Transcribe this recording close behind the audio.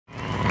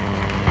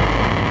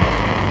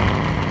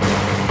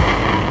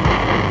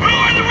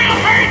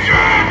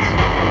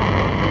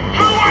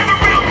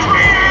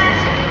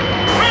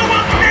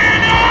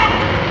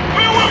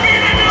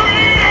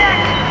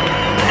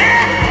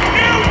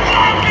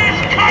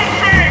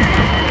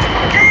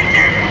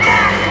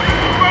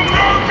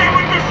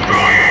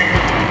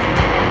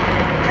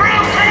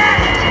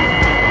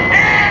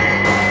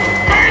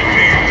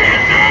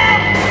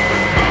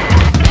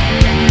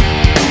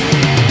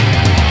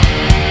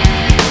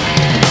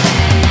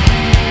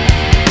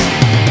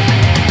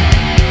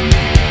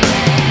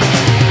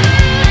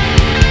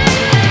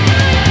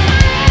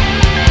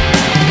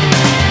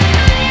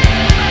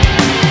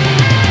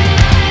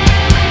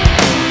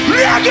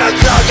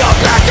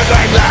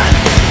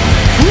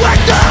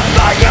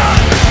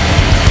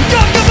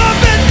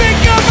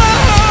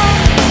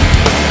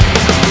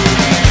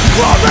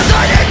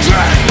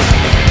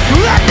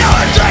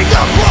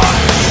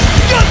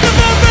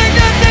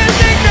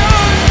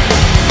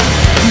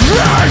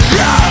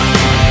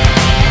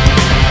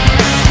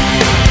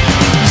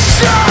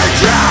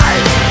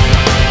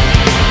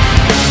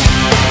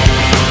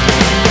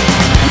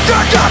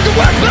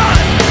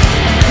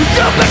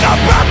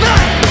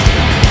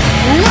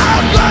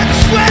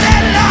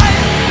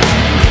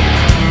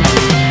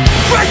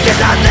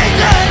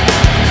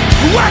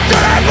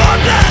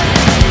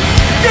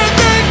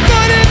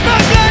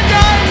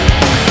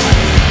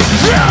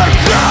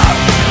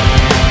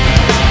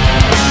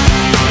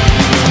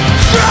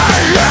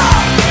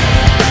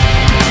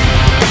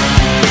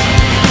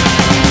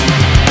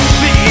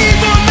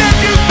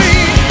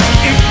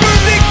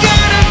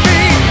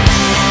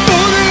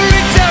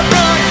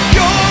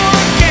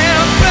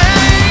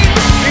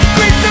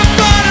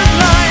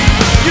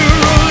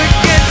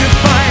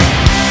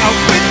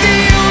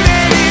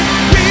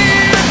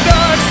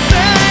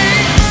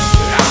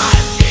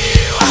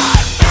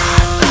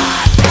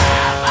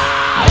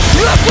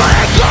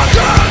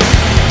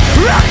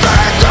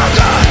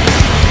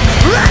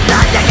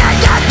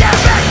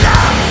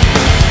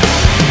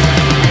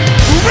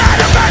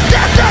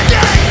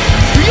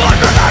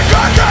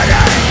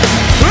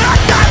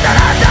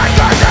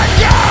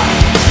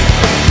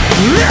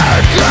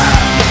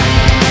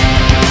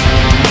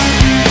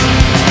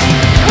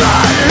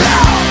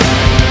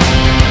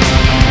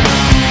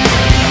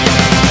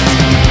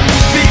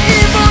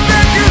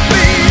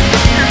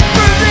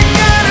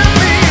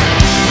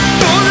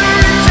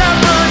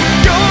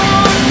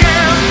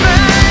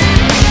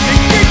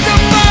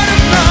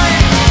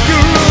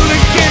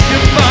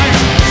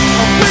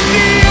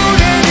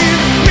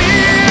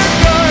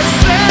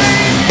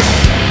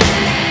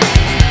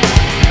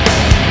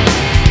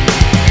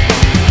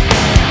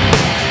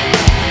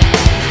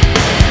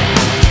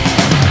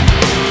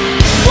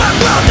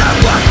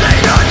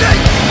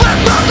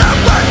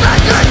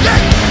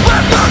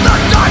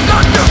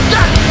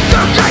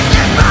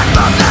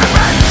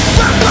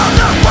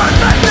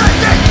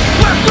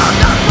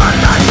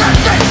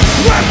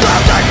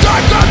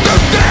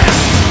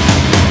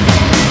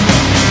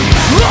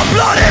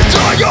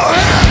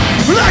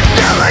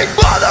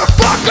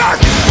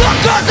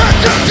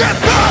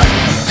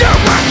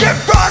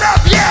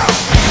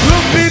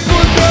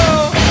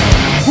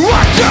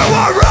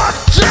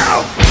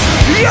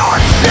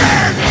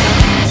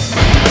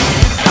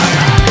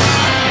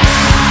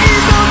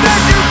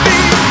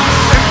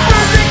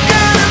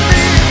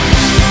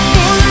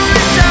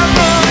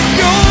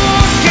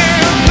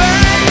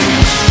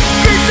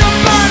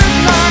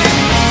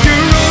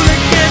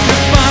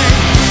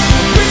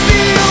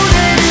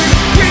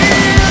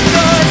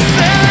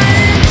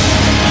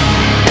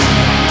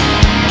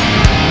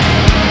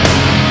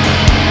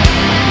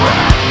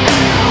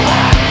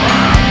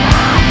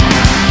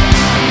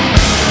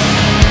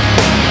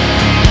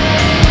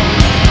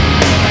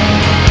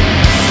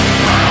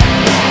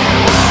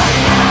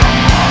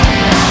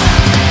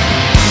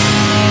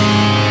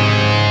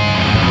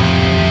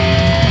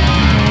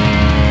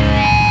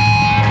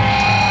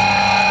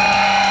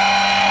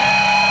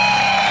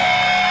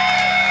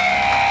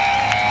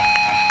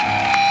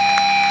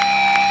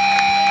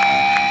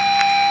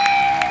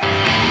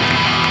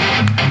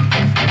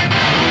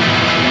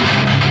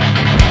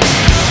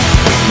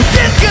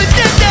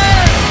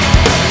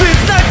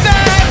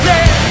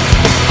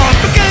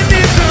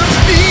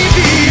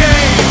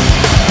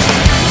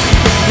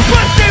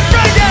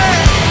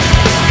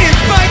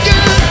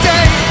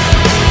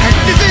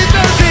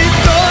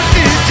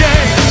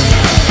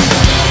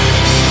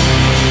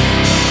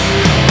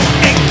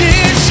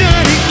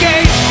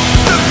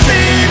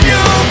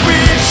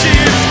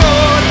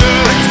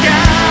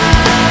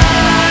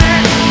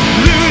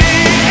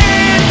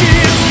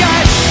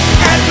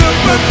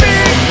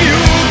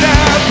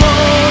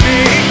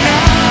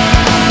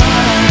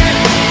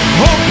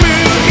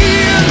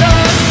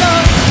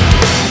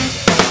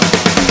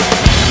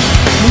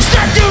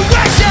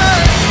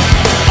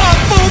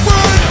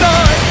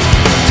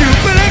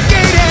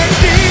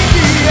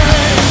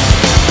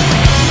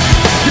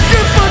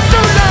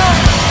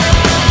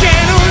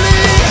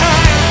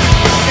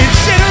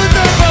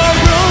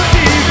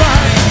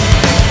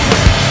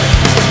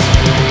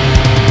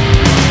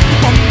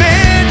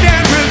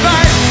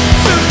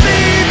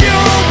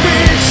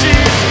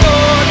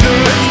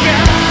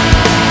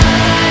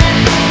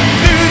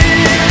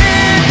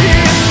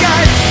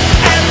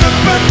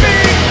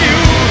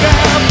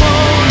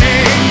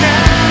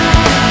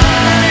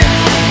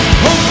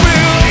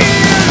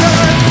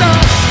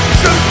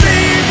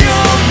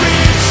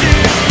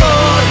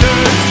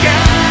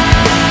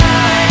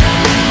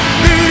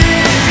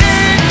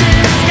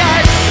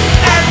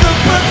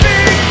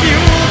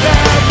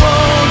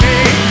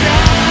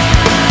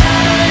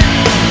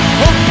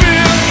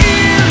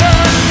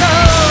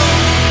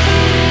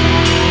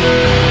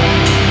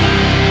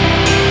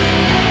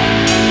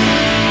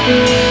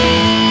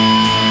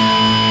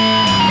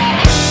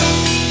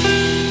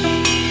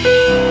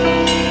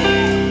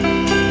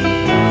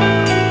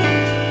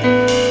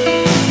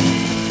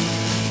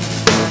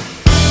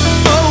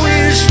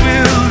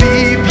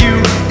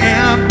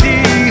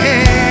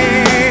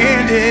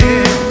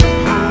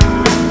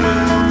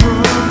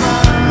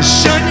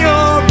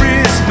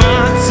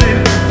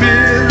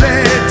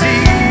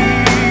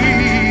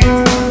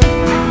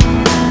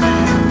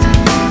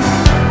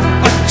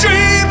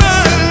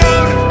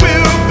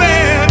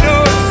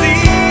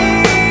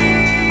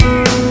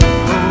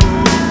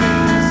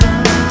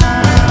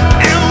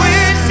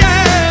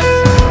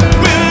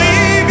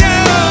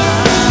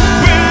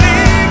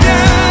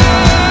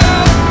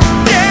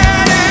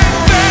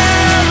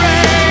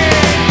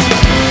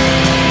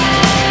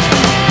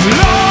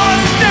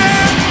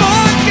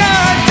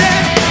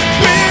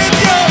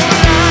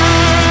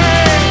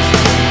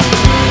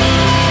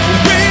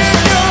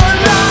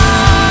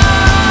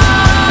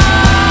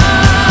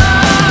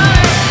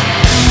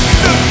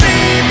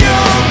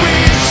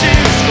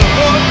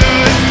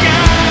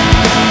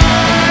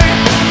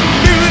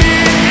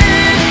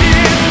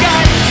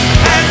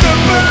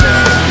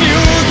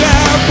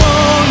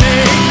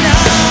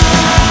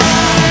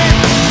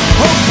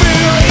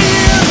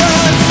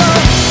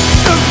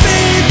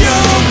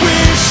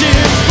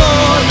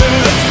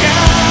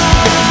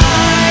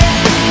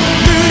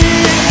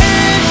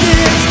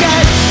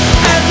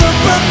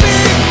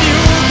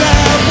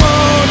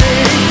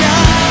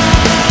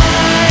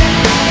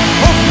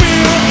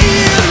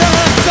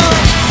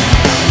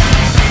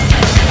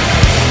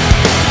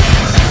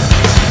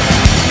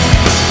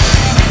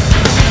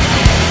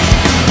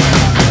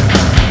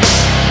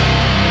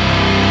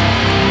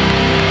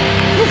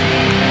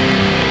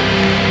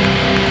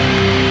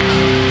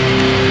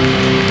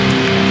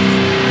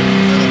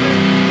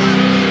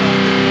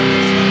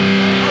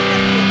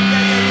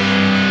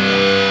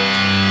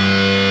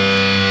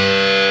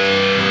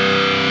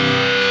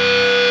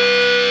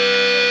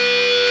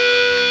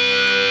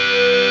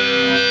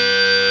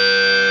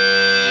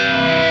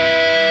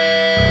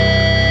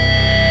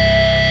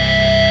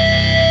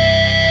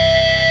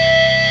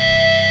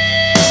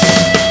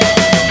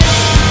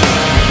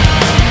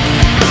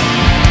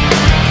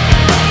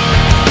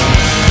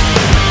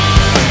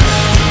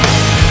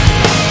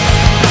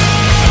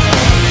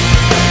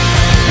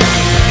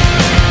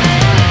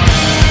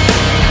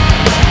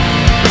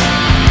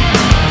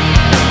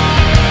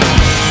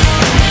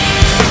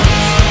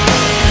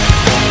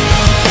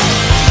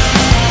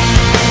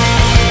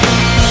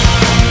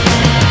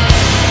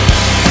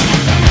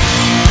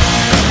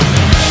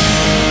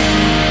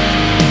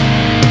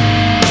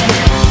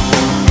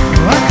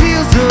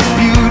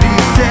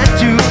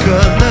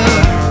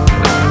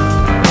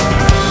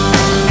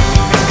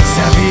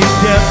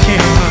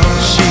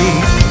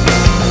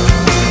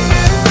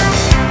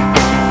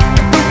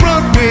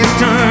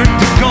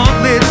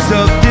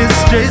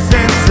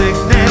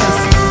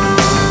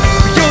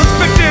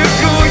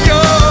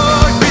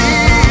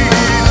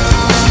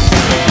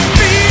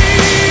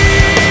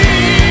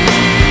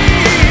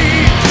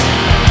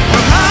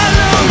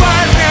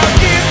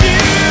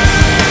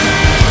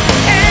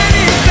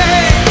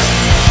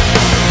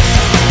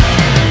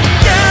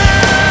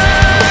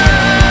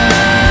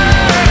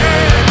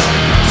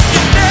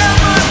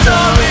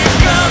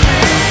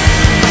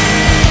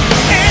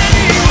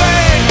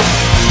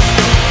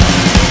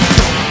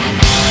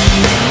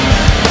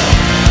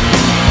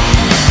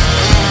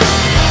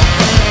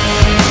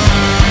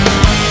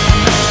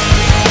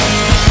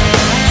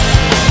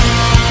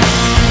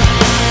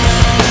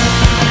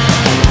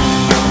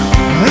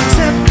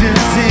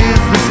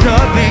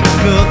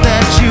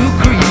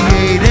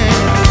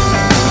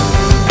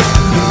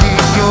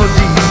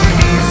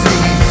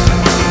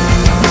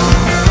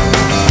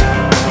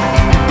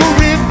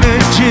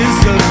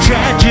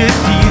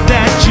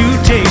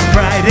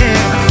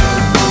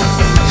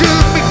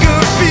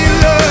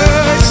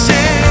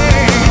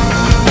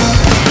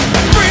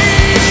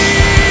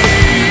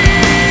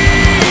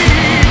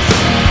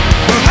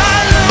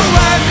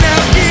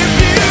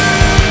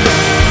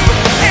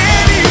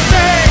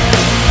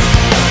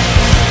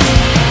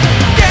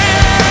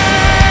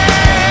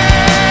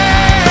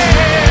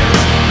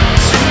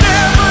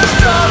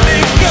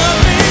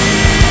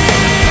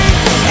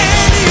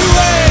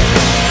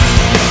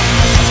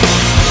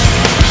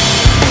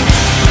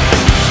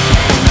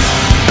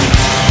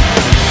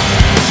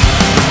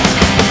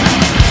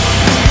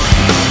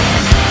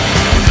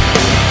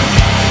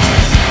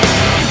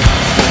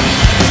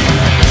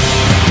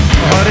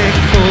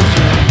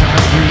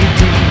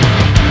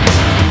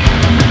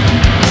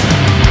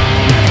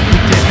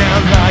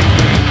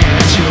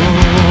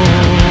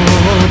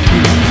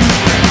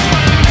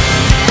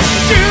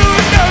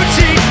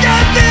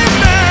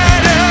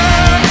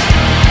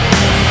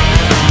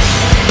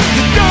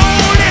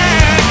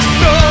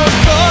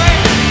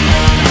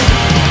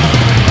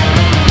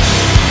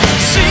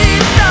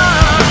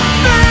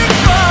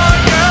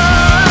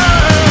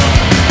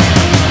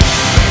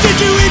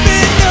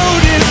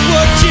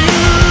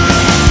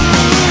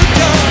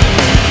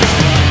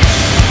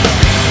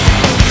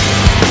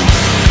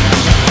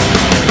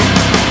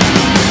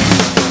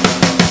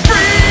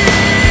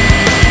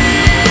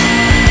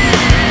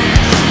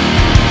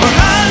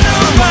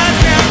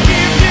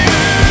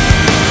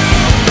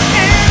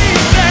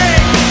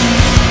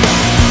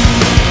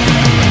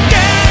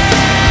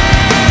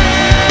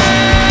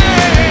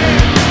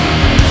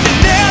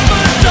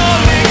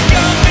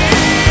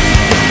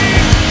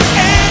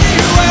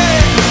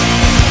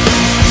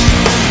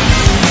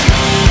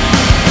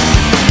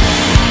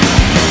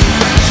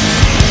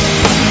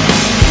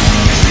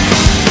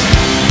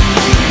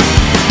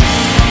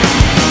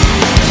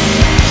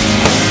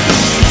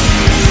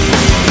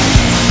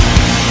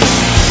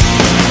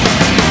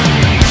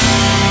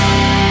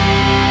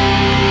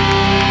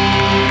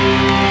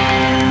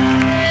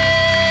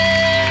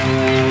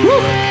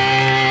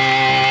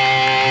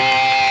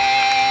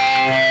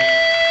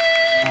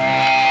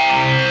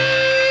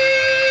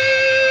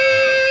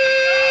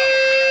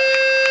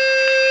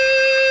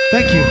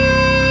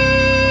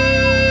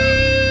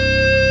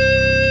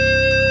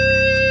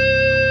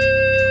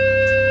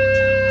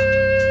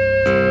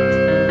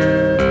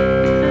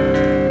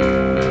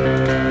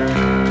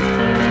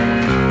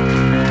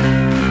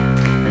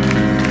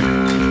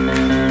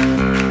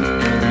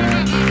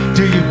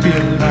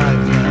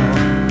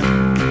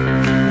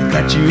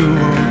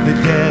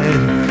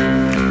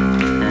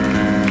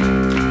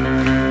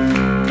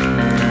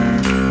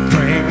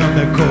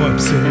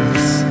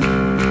faces,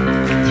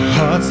 the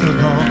heart's no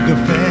longer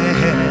fair.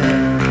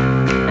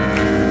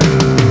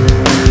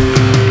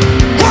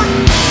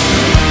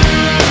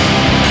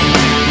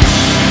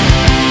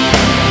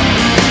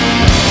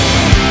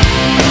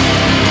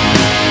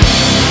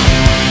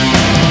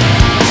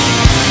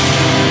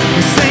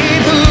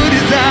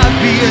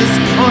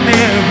 On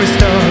every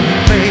starry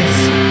place,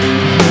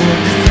 your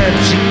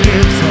deception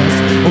gives us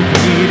a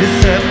way to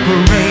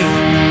separate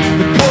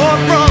the poor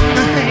from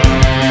the hate,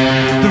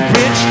 the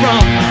rich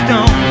from the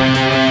stone.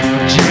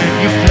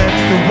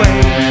 Genuflect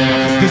away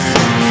the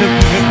sins that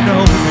we have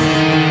known.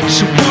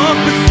 Show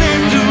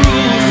 1% the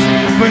rules,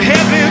 but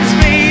heaven's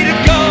made of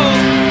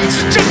gold.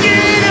 So chuck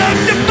it up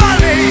to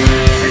folly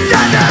and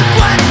try to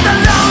quench the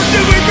love. Do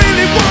we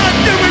really want?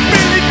 Do we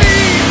really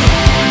need?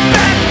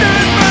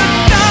 Bastard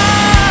Messiah.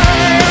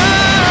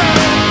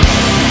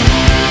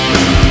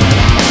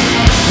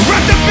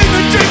 Wrapped up in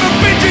the dream of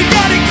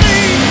patriotic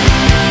glee,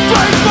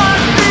 twice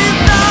was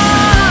desire.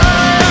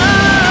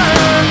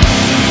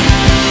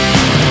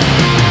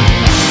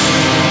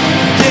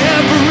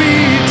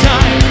 Every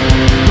time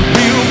the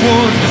real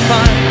war's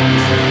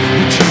defined,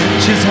 the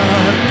trenches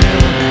are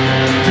built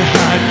to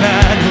hide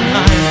battle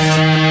lines.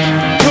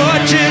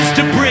 Torches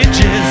to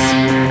bridges,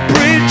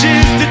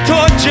 bridges to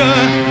torture,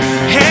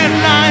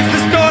 headlines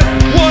distort.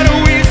 What do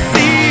we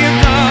see as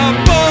our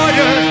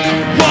borders?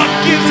 What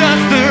gives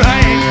us the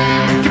right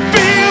to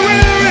feel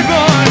with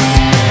remorse?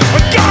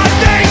 A God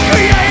they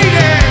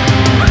created,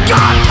 a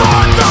God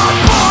for the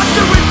poor.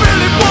 Do we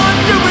really want?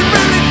 Do we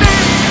really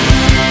need?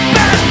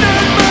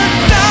 Bastard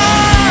Messiah.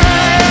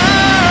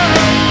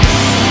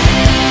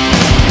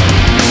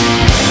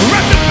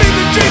 Wrapped up in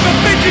the dream of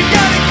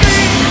patriotic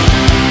glee,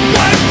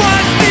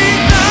 whitewashed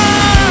desire.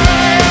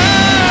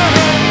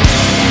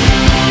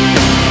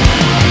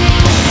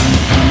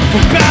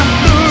 For past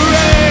the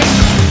rain,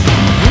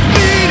 we're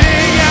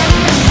bleeding out.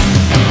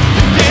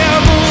 The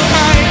devil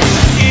hides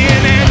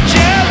in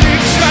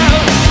angelic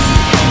shroud.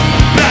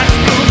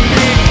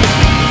 Blasphemy,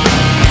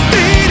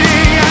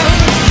 bleeding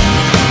out.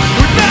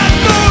 Without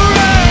the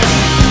rain,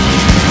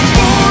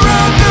 more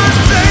of the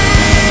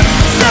same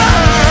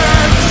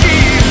sad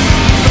schemes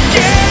of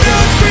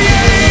ghettos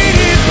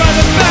created by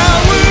the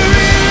power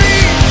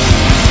elite.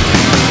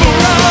 For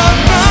our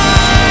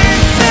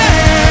minds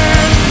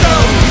and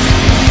souls,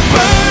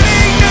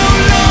 burning no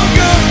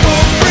longer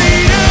for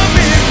freedom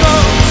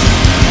involved.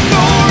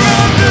 More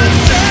of the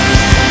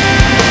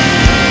same,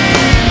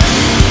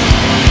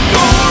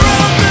 more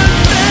of the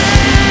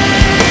same.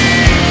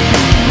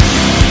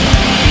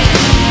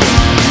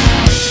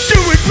 Do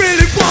we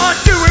really want?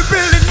 Do we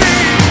really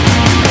need?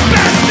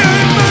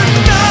 Bastard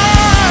Messiah.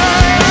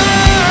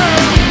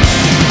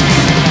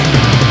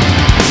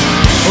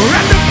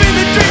 Wrapped up in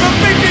the dream of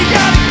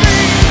patriotic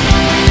glee,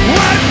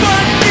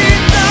 whitewashed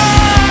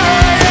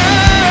desire.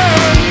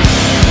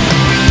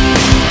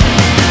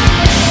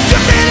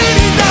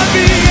 Futility is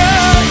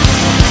obvious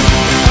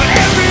on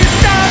every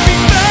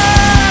starving face.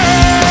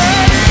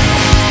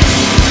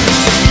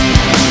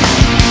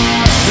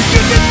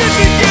 You can just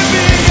be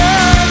giving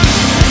us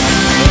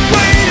a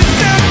way to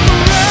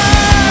separate.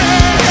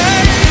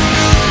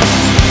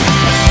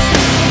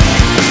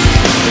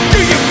 Do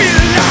you feel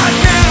alive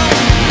now?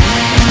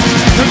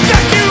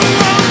 That you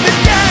own the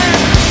game.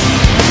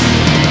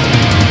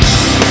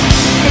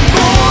 And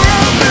more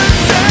of the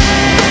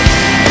same,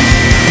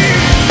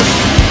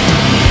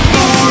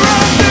 more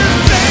of the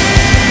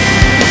same,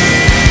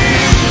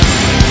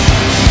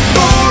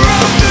 more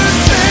of the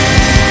same.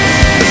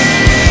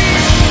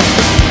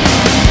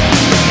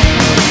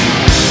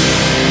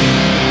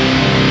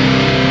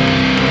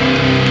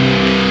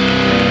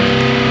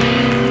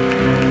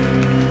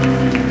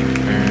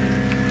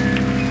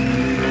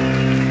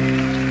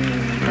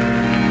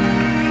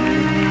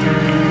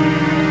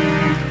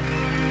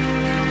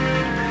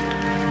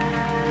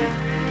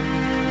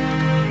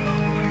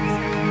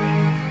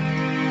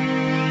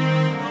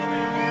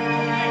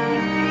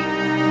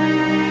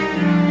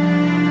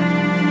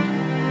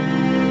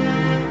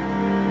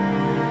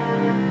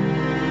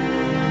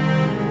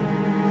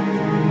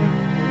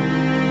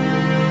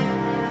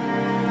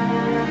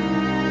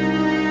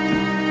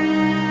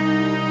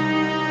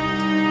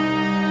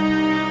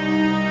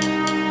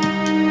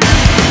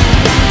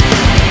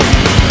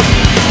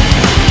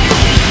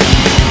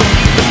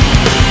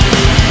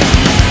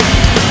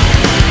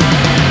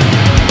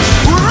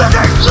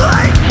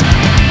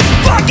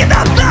 Fucking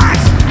the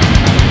blacks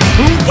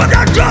with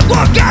the drug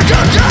war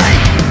casualty.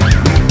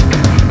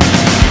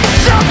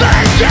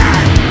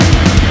 Salvation,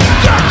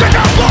 cut to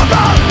the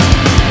foremost.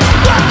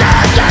 What the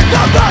heck is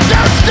the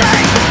Russian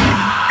state?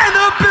 And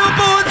the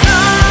billboards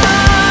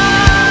high,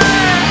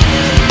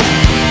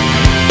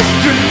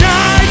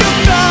 deny your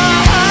fight.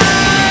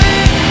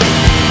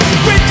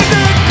 Which is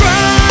the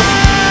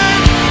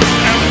crime,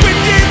 and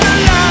which is the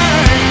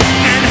lie,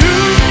 and who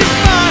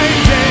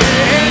defines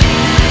it?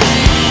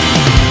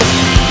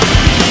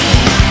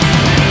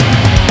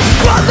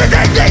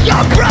 Quality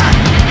your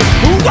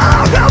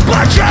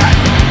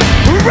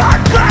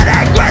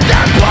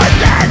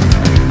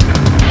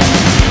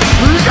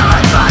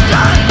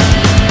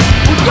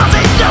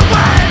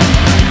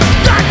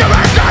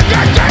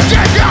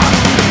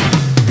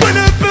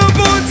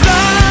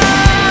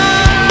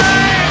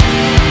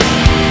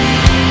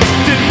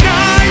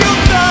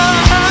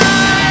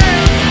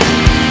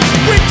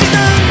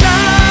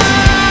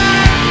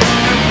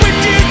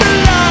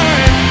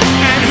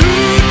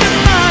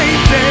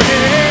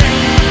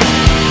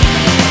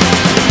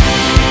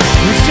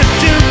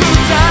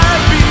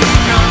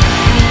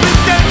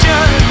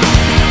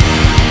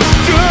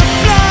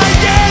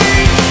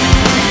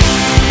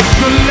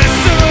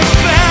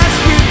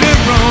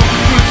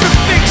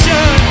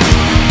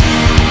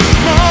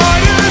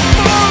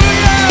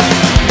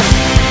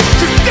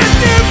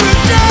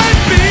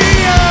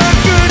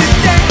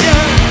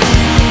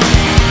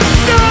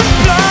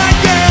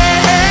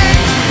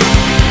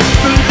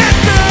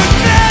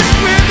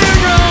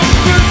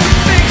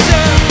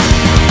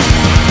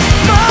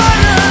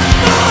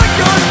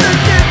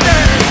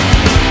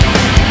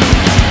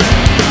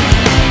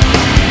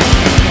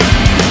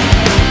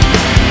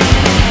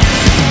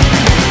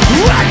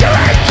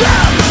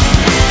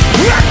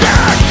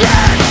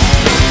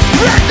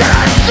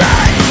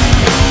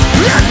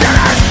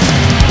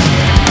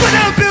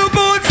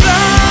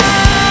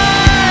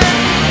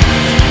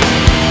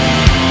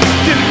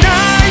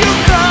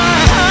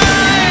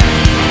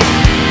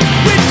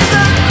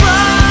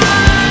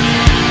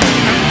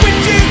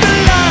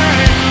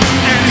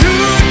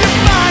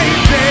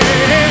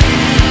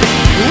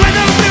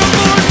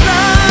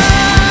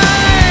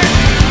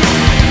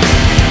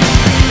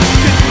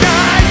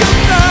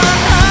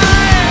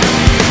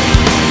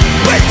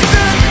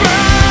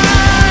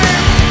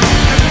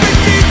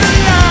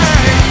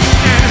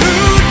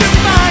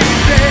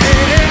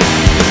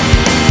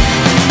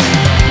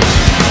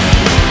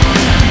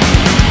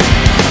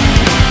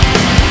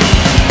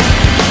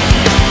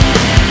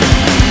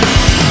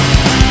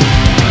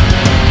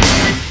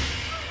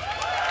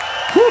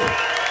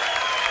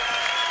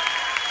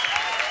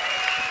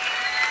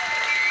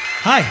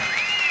Hi.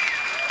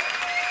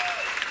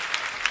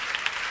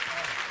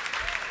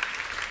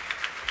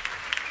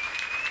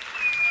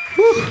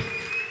 Whew.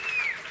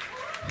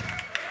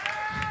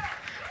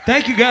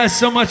 Thank you guys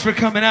so much for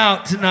coming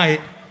out tonight.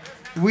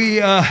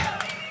 We are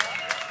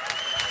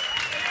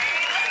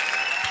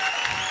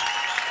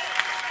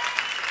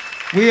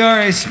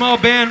a small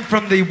band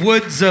from the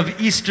woods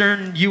of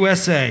eastern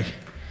USA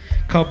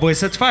called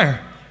Boysetsfire.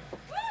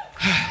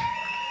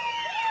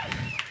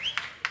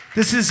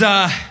 This is,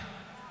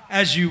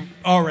 as you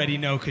already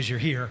know because you're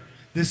here,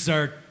 this is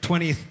our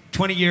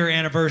 20-year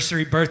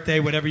anniversary, birthday,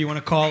 whatever you want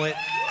to call it.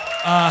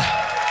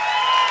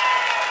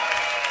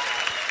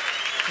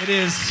 It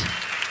is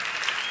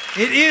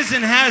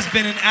and has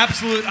been an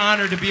absolute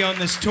honor to be on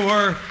this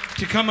tour,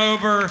 to come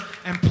over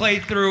and play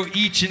through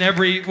each and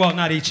every, well,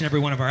 not each and every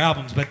one of our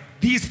albums, but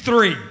these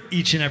three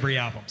each and every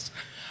albums.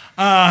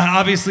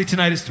 Obviously,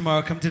 Tonight Is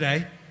Tomorrow Come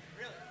Today.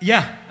 Really?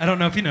 Yeah, I don't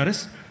know if you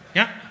noticed.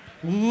 Yeah,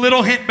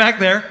 little hint back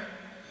there.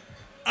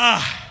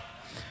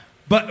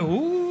 But,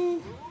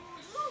 ooh,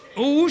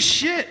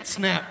 shit,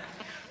 snap.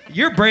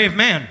 You're a brave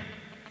man.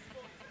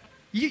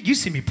 You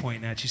see me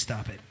pointing at you,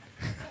 stop it.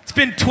 It's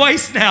been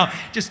twice now,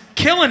 just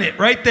killing it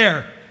right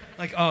there.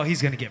 Like, oh,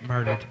 he's gonna get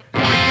murdered.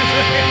 What's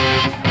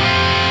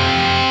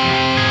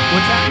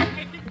that?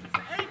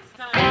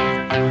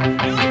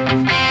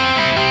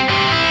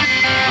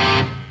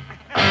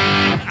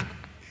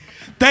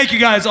 Thank you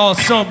guys all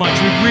so much.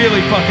 We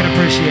really fucking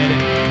appreciate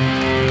it.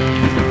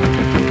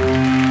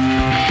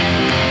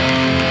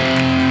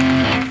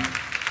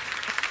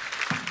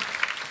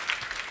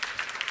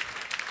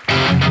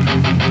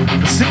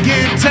 It's a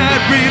guitar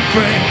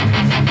refrain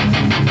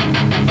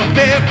of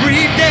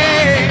every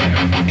day.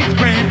 It's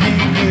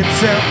branding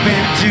itself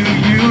into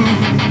you.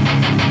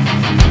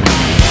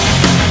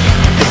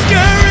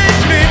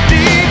 Discouragement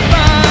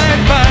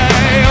defined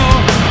by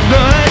all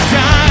the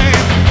time.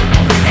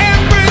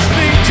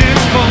 Everything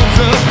just falls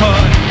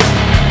apart.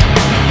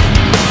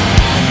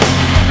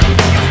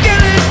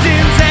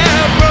 Skeletons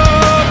have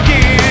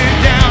broken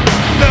down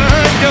the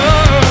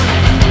door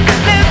and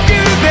left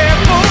you there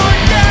for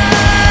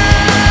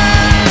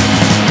dead.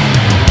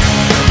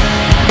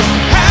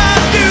 How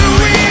do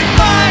we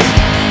find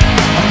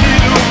a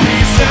little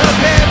piece of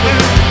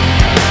heaven?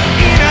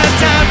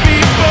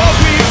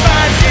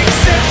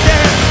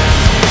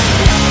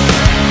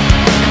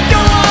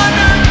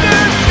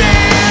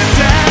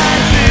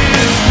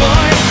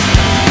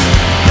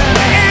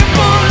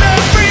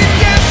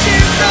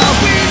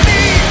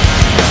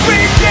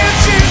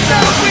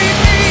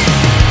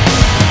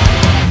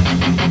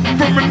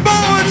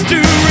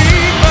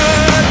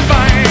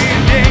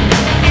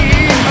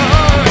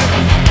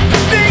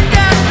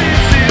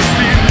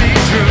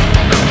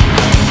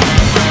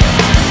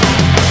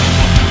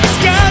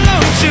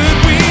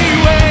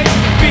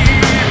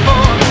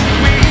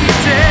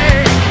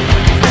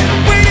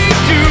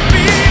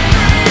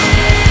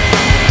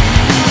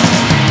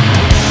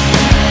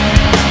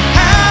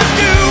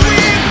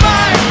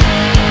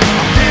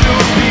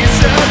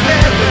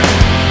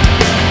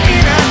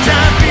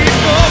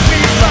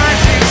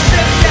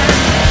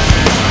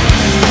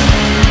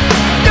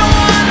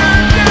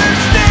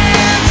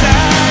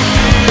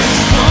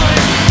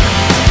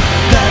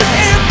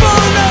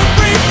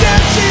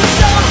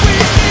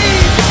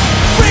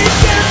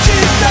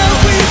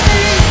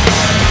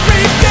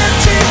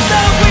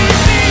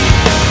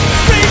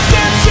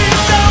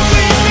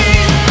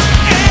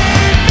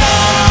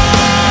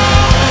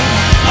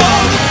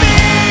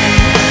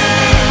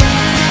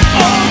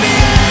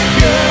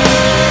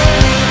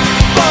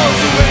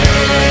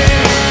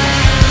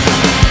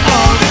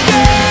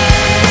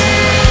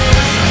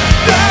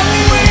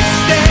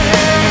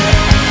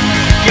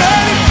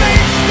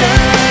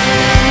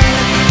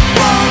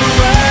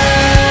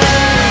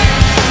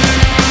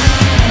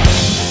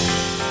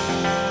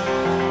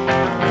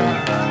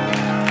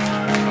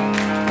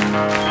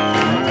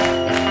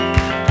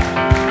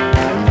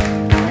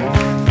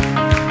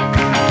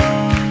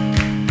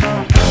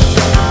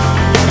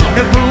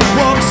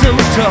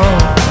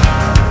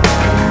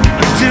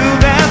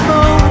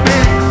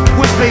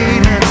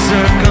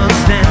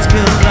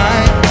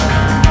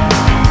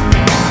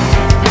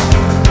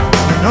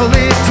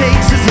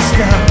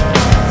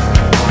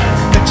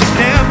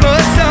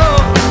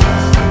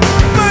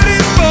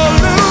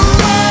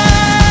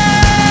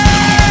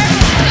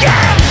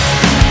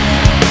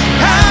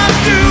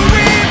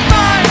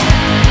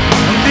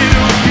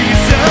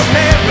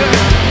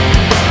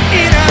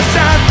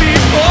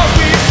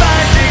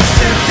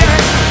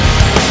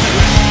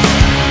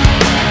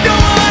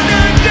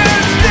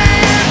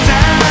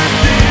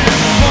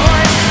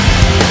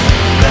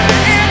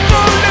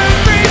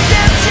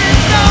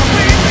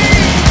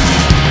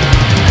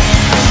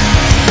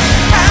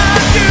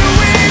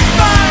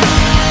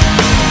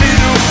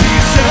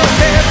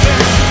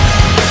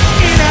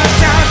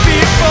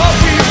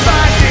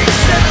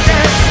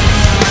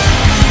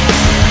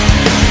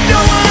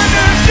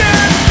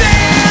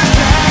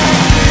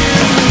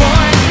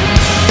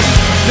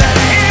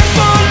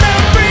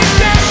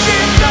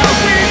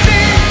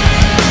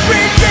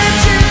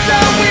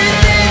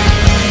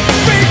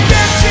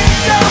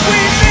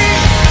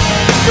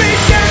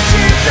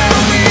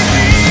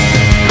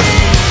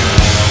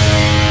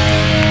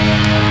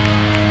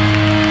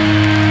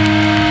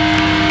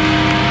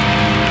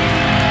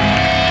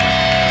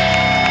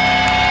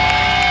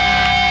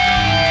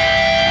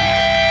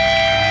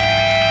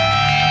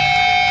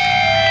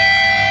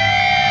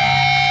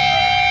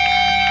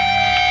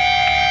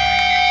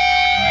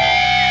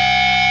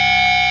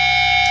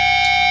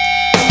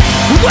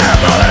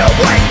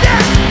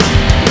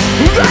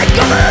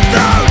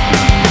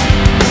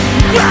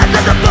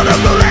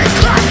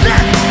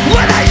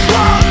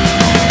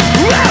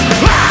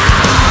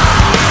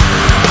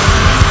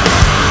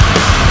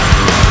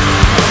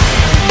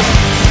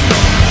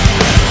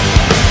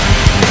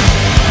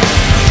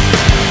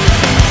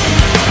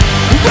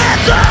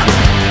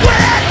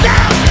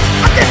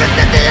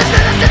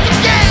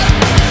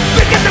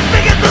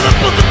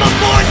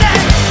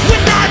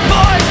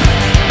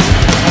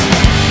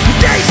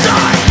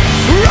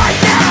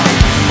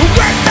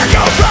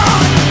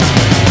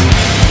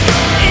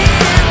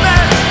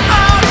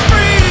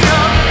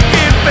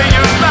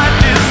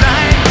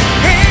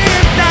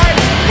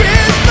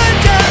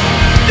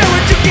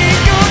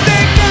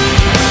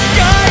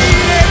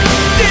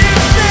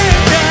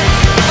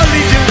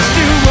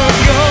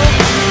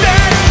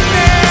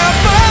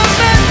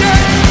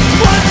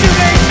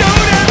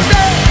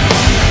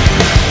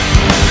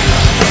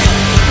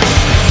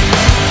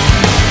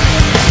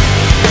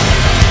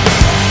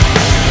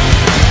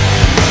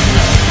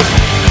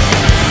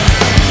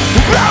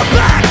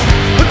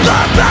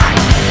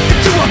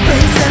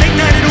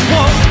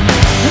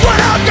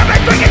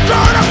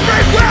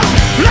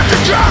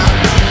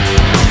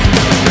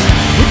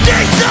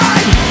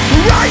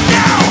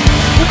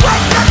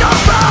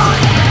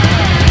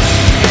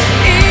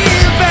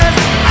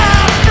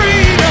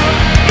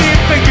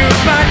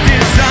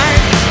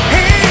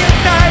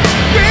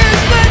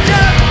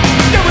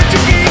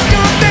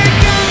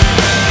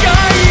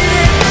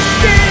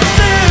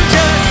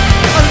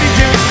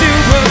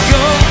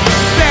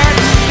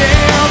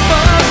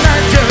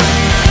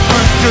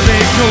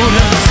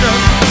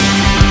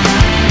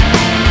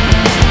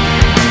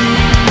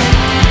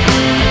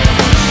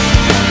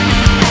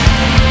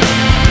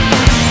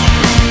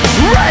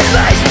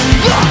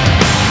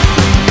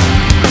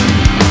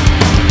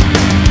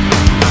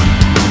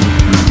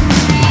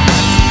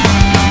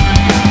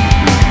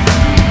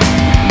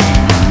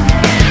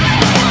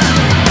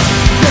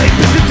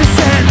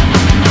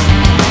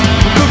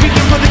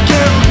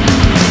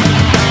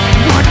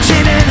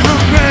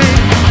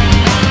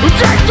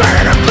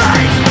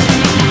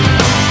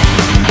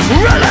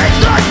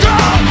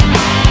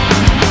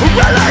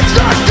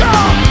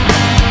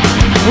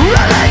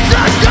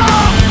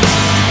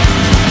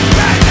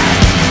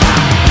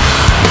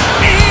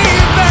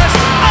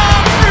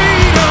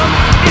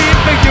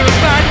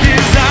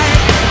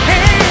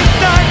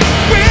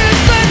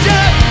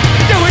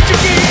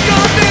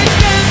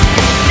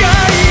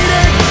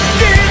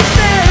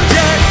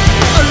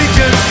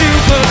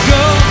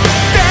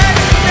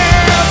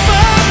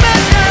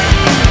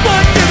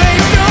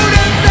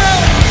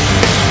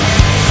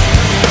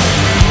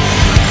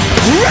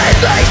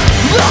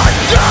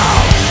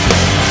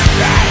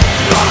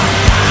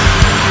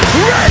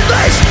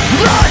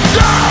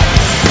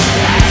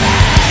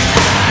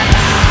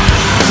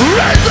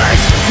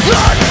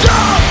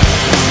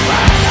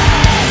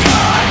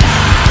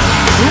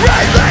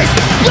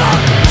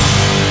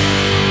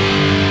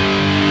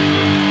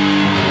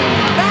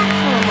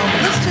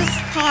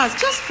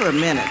 Just for a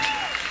minute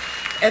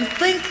and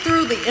think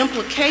through the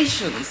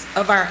implications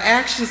of our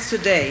actions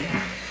today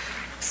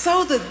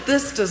so that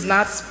this does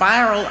not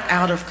spiral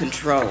out of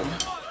control.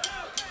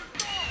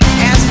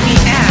 As we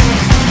act,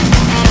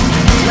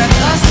 let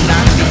us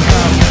not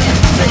become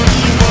the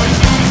evil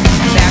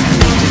that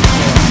we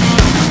deplore.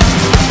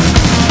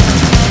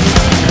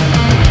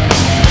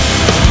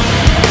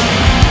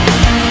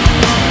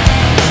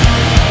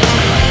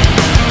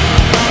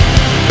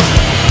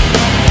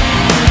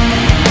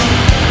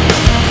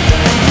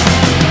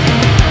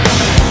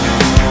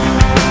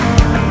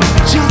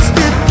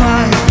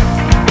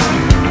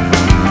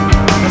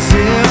 As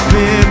if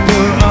it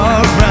were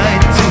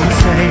alright to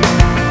say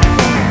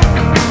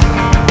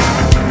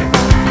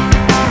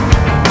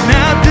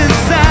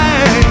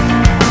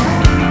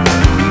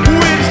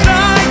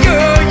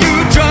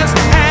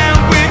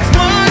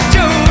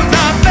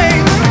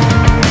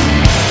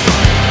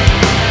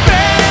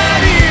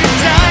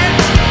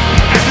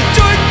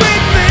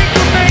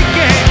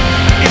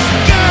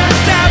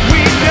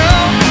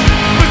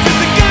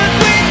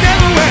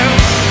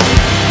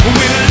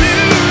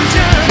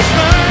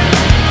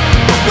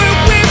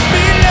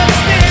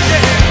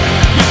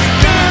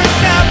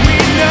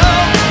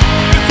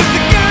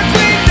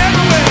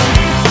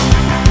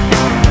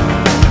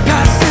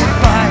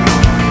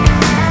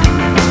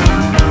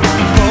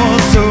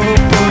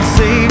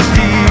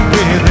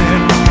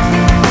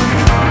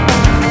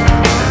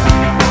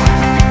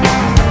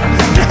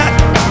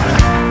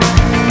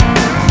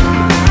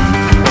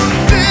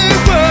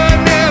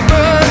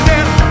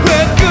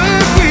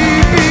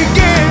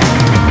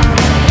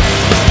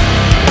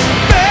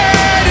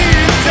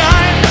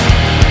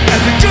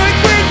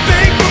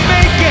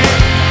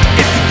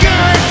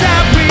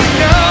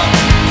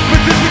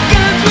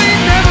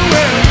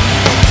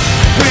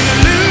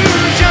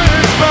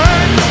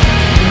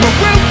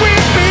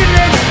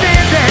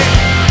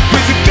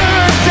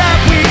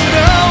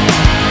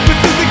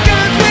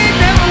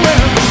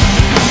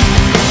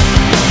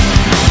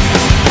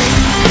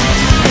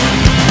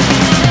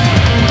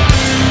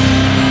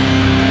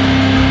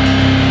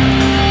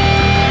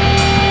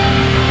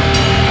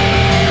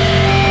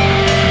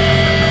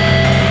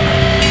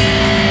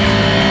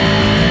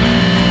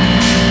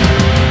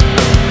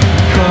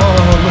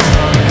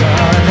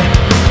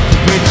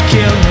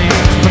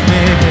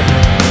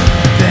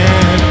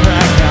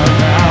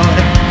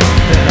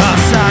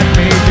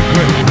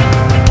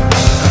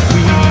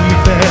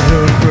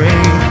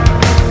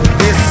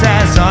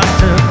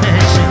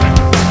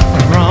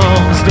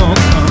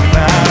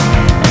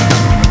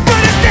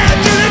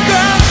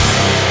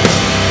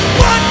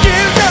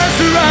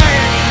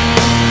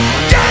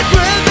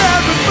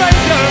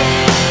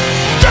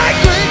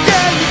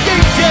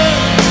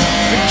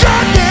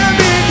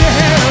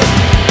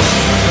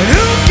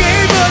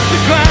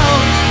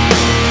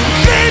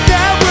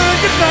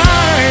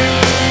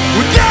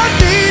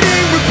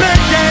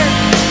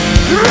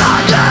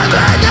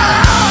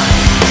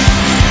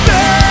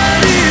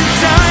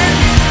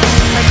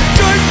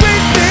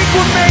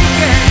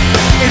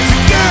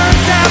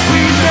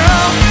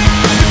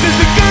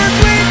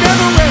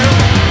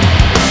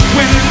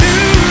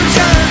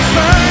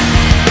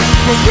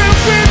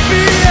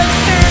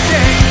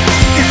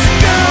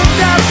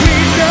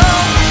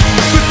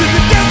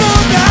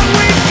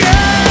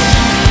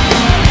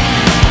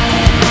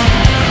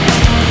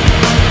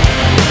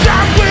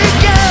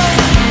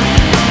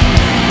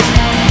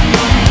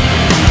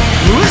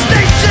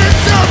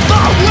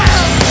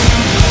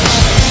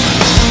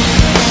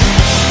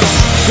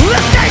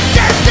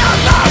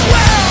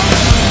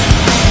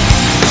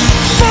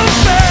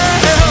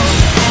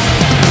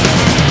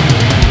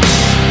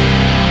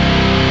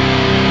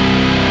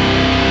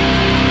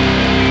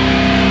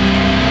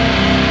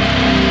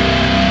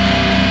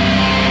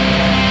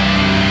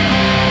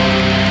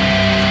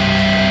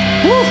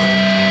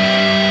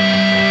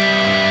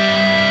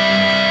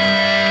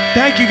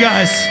Thank you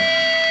guys.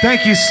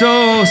 Thank you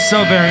so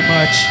very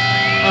much.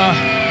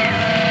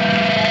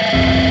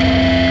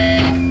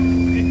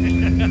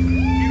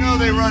 You know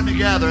they run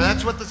together.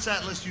 That's what the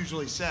set list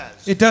usually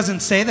says. It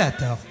doesn't say that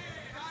though.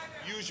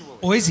 Usually.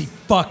 Boise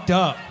fucked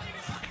up.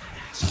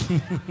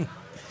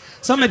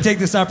 So I'm gonna take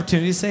this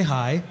opportunity to say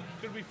hi.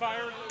 Could we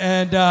fire?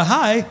 And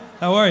hi,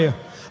 how are you?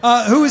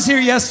 Who was here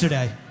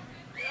yesterday?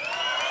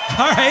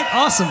 All right,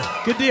 awesome,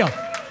 good deal.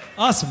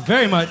 Awesome,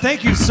 very much.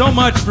 Thank you so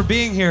much for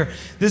being here.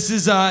 This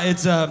is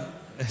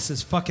this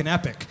is fucking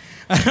epic.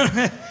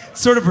 It's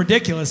sort of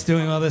ridiculous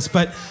doing all this,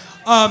 but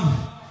I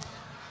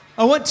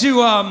want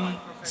to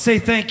say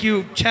thank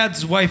you.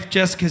 Chad's wife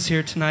Jessica's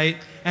here tonight,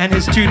 and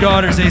his two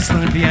daughters,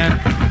 Aislinn and Vienne.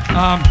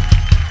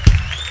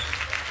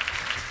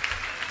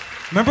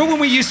 Remember when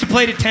we used to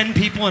play to 10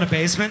 people in a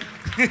basement?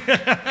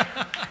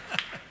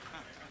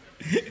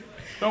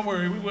 Don't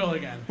worry, we will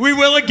again. We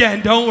will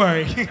again, don't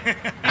worry.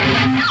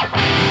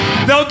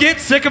 They'll get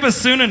sick of us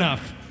soon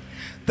enough.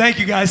 Thank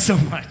you guys so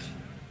much.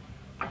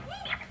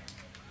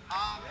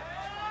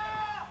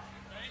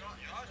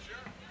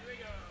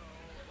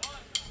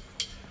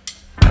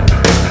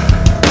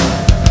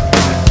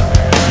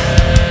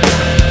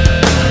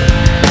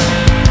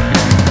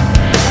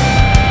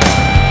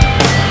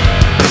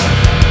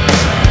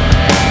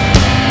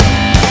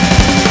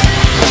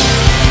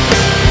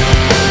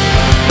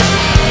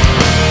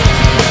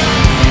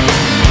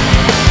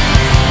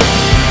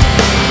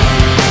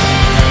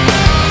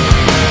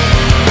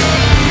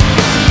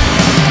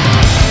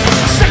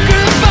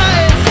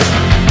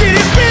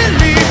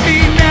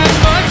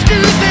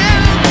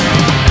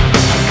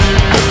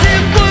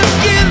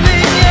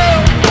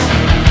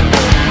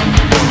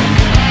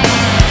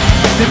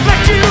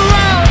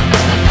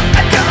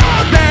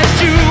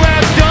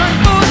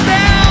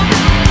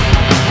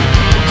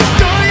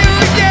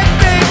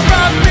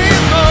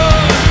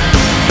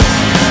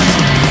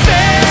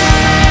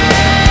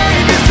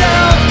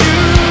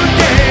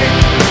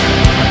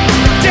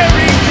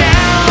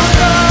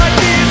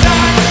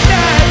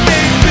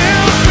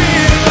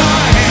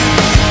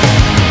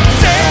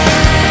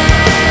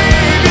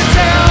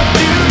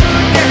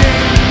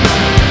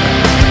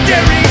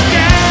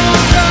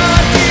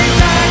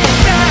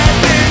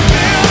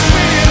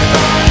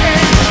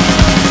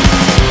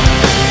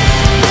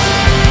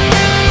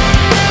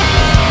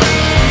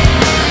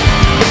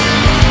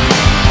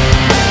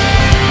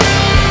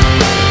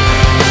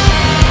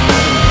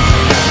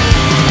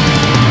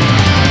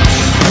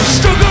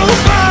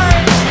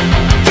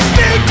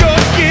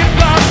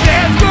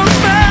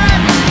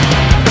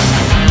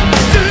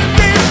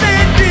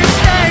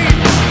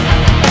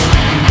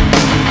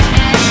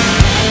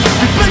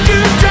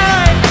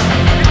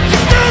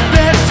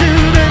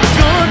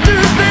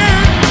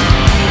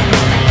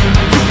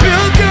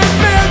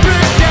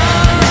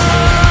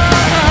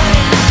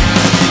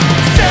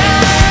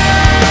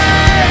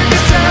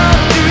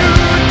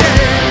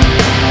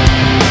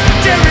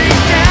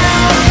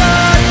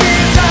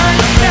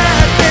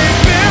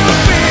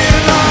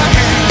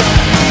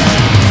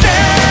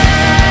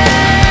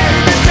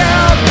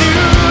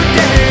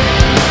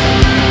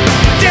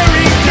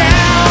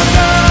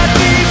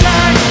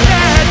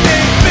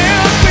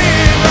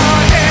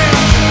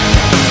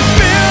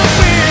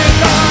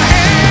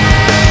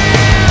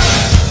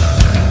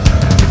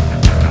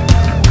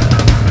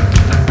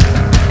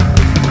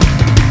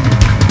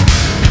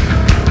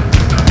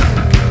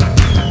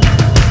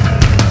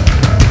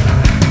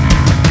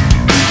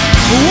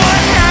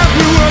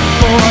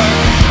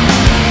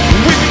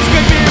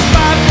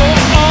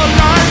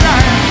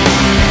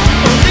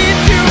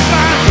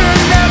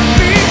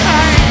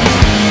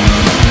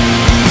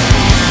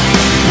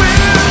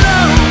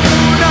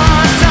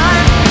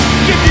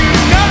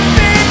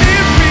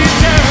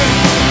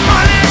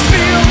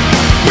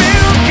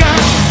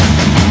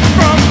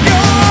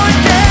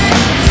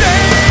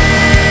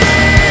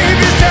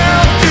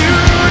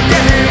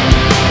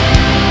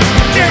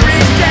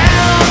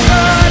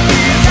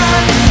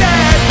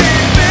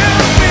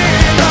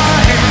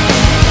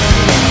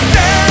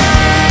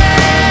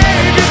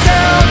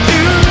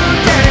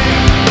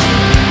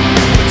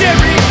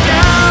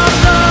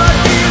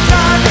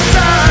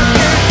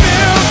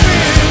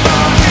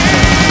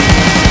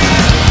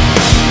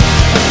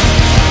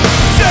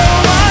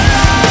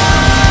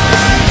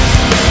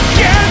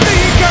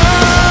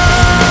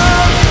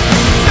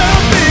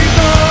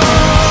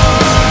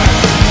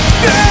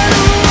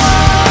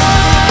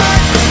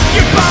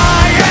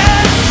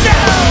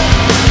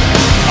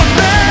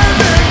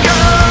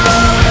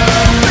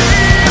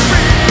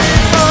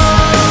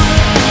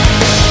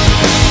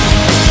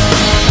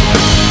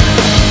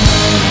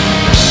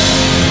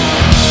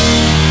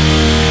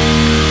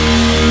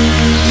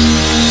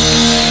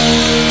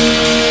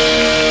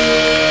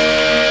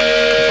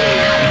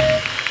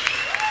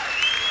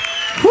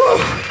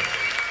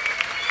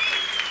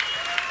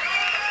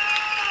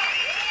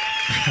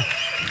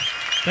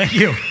 Thank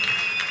you.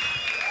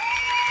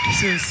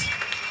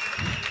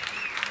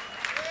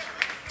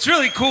 It's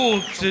really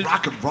cool to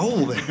Rock and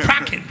roll there.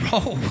 rock and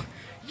roll.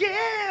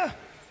 Yeah,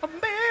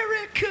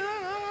 America.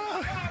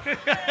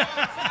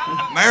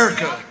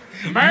 America.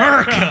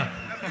 America.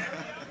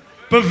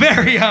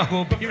 Bavaria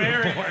will be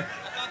reborn.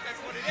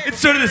 It's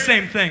sort of the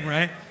same thing,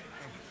 right?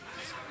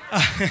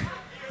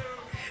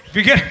 If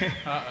you get,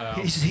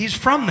 he's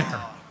from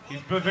there.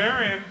 He's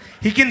Bavarian.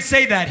 He can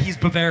say that he's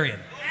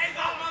Bavarian.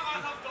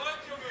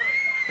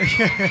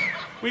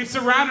 We've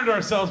surrounded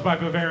ourselves by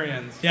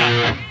Bavarians.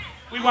 Yeah.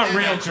 We want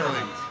real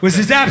Germans. Which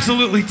is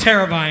absolutely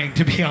terrifying,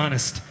 to be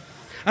honest.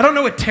 I don't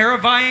know what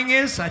terrifying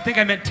is. I think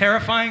I meant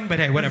terrifying, but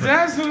hey, It's whatever.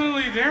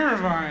 absolutely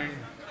terrifying.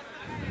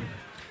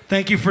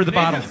 Thank you for the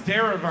bottle. Nathan's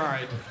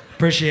terrified.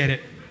 Appreciate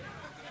it.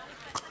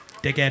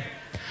 Dickhead.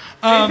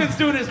 Nathan's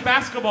doing his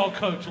basketball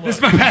coach look. This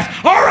is my pass.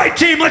 All right,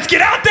 team, let's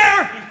get out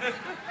there.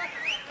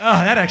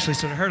 Oh, that actually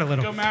sort of hurt a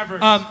little. Go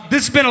Mavericks.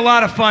 This has been a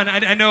lot of fun.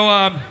 I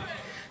know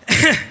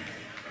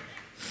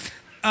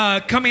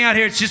coming out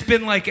here, it's just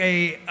been like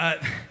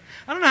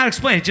I don't know how to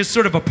explain it, just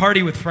sort of a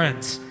party with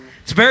friends.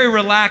 It's a very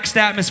relaxed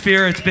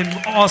atmosphere. It's been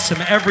awesome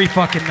every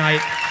fucking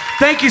night.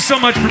 Thank you so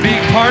much for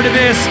being part of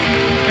this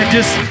and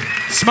just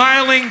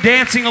smiling,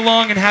 dancing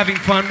along, and having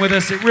fun with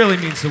us. It really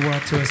means the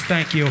world to us.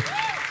 Thank you.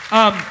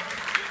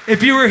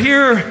 If you were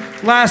here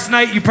last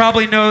night, you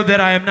probably know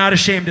that I am not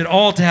ashamed at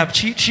all to have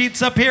cheat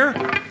sheets up here.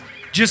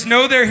 Just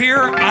know they're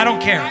here. I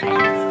don't care.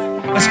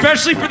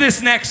 Especially for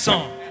this next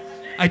song.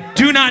 I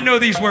do not know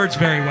these words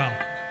very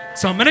well.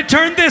 So I'm going to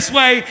turn this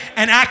way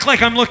and act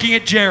like I'm looking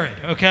at Jared,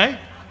 okay?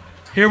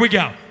 Here we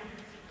go.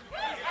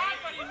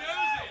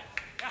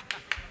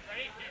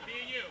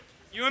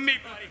 You and me,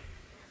 buddy.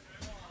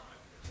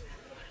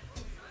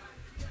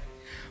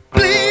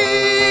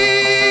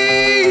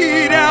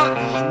 Bleed out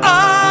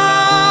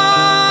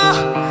all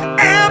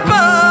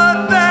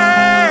empathy.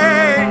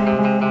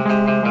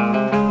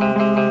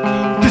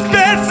 This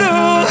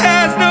vessel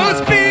has no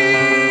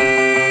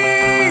spirit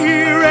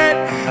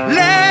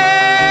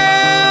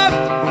left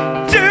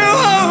to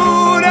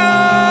hold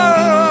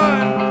on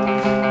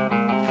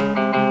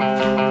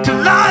to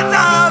lies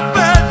of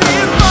birth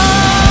and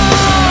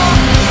fall.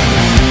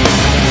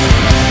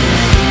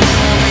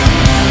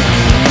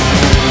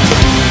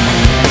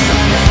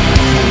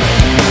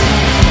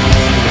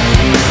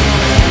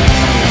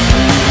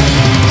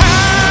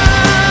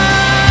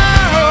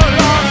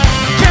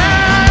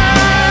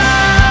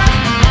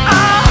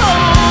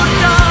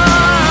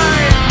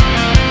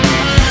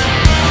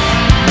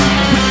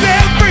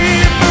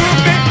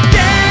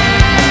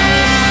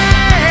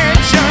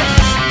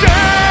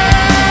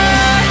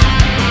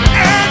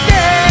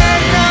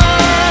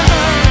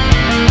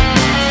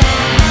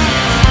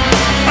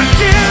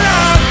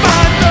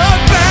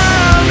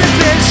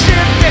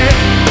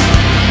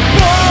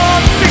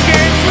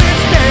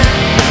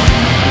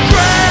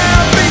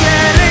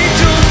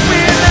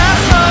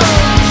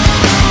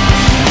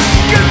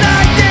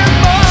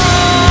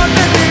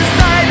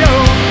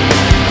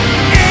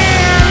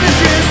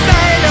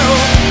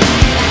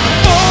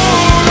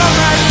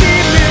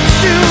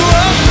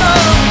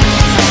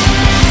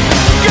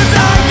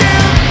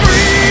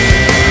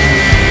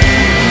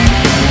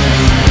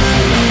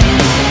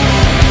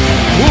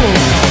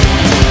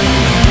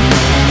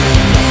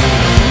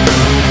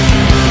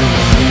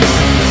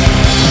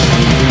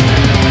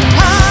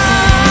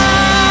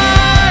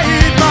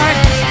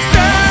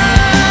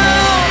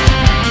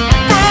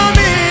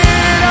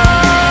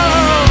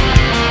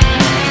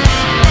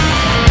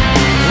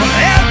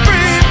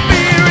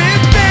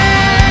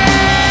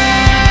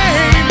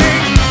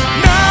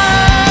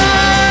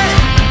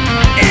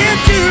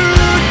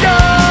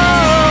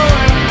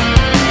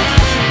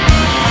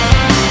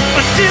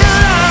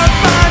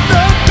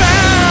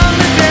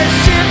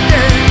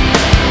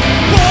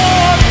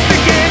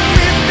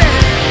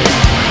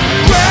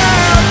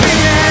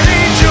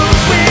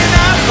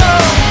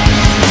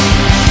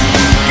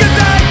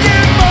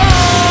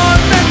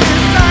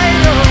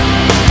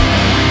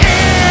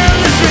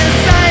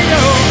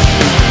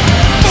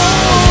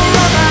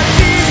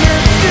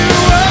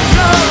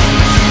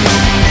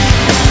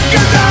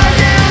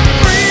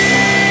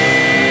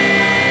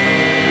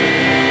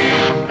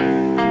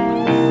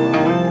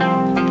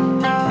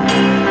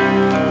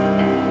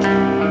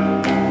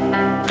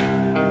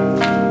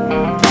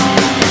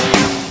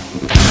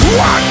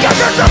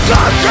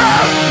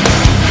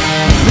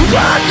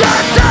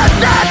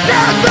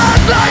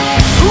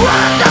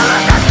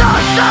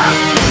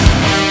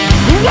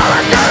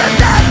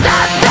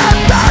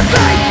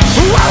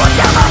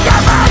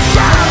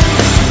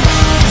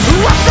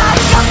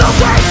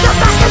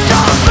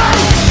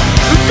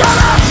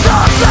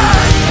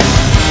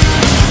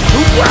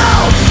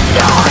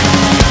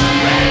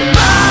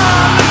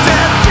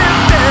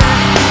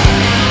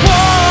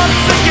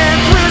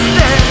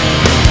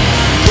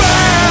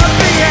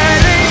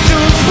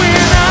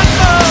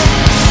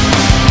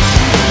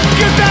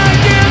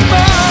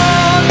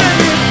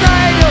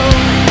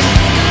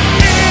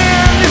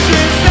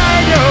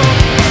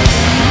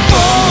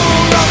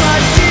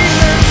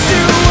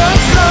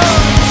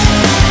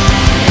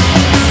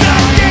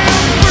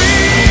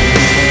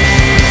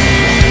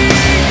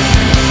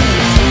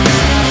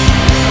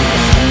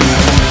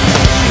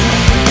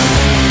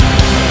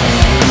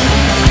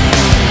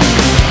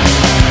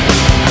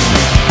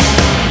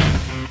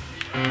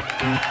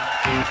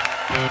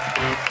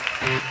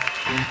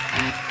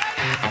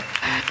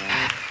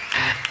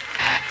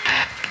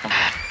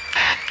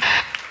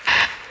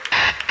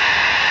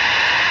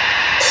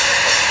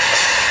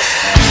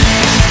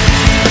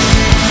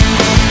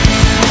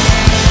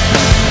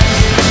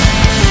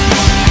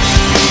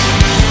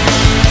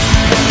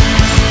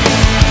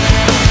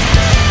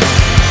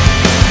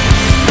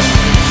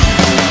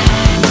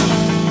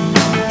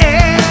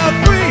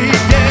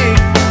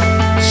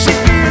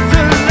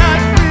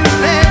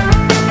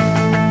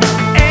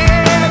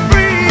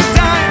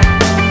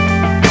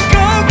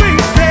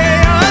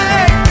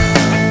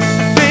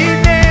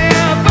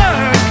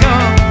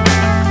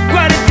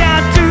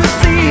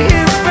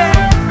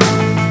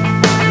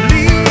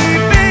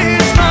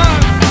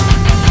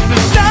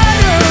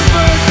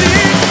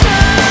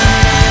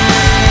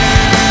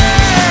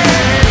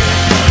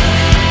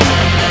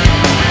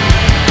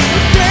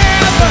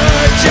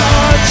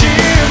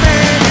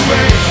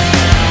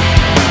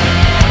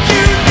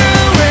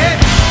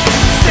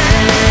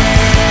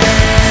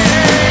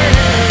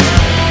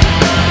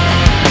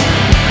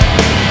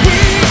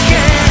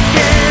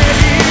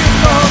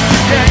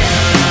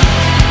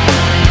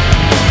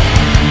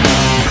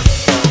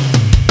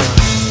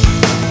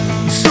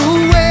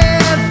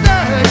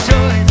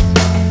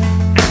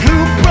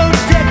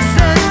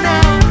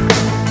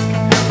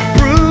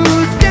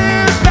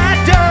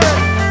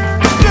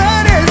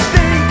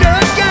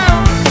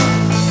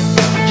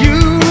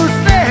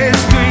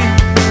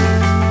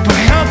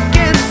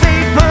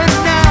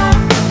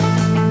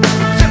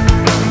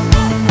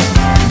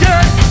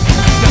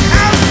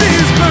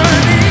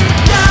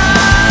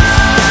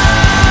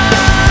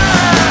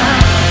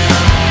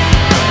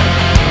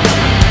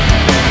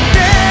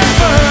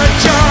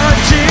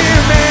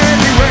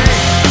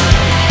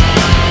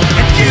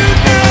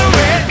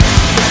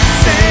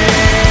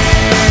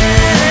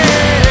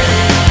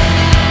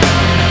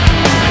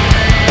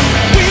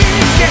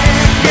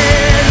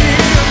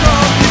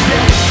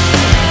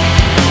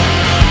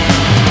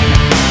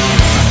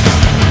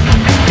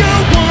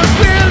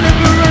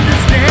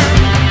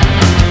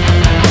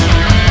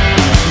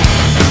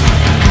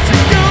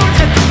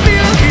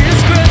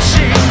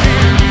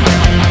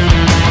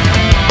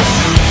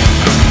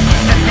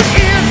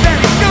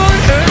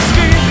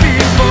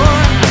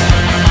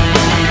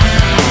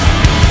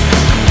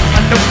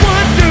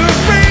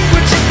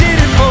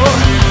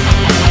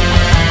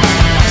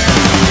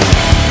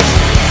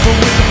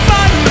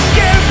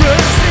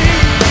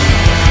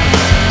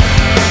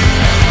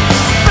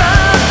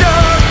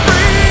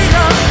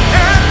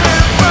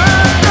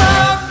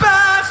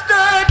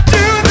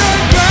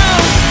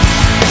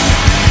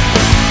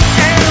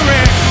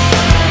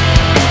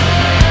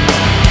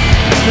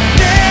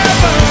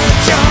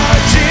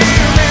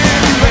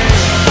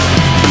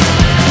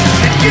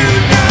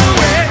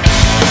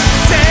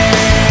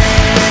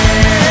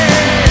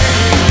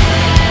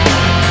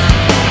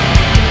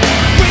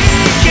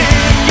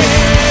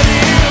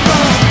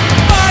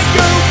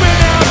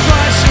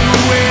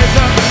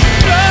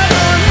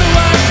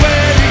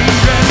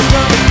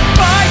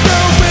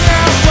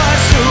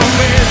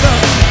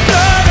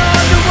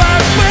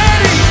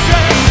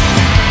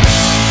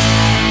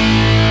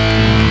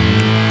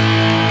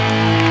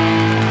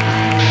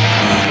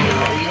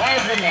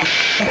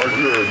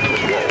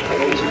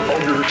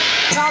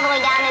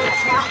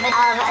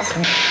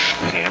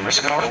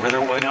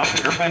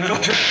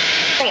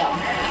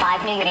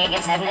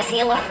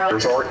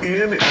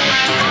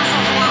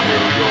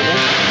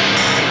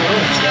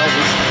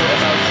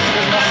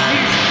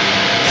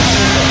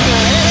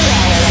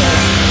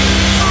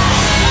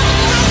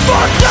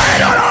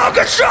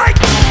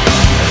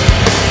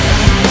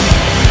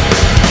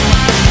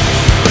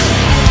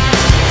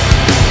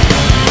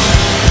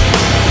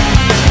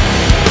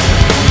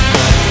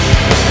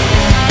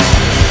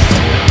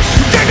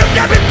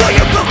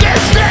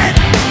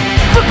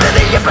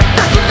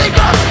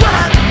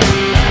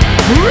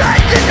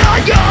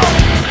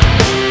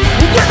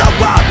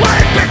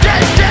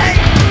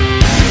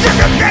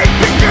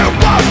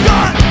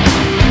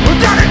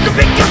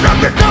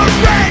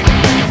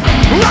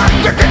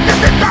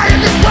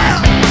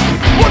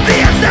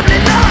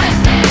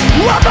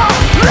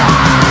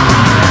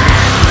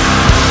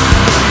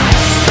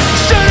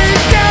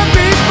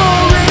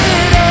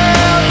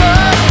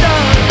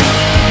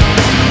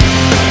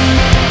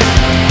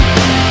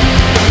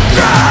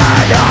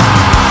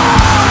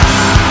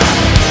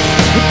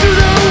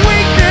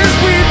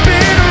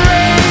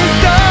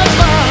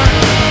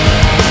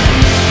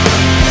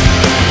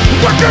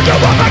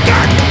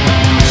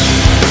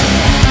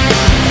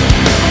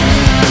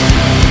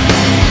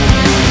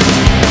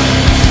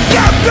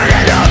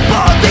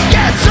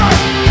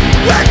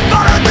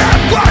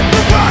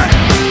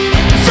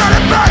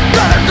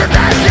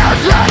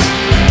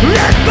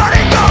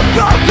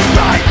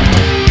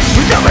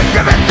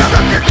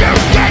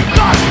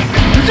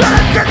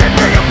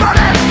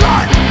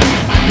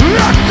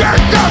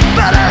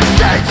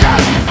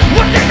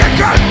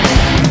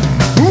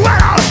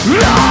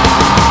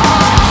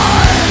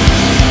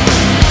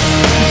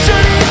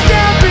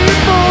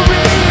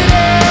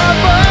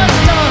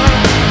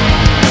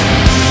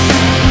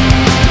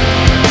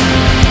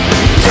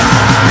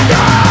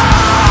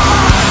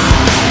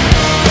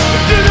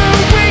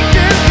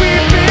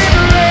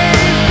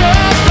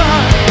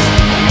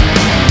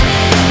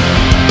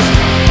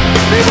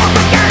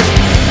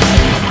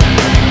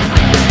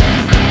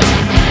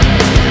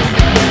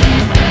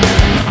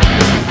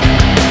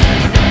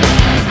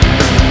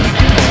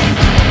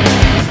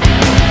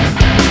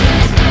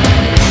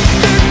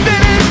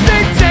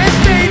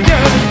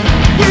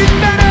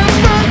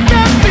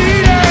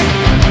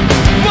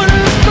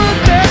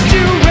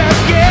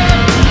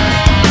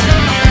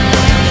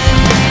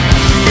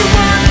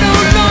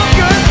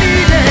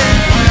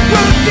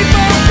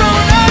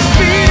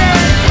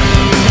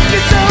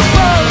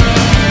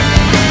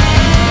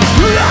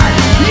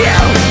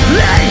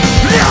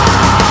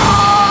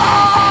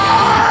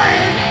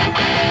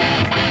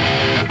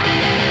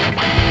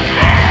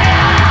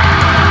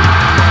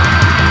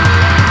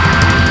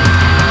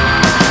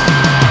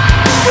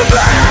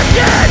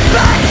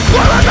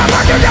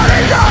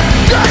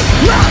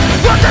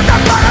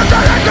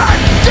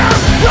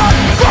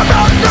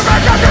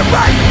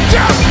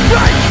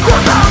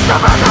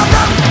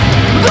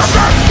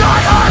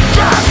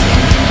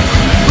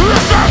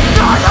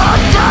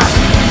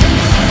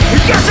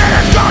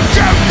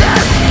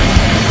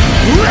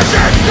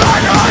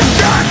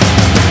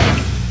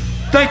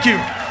 Thank you.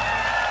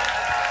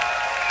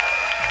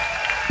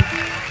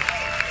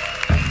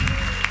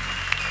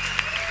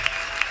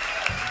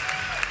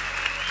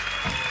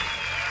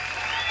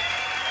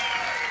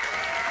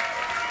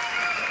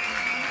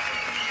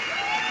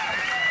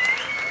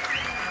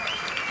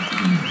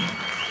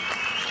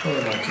 Hello,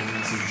 my team.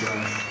 This is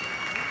Josh.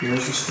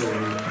 Here's the story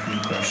of me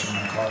crashing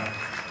my car.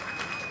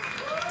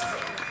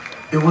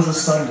 It was a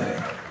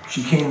Sunday.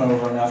 She came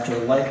over, and after a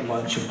light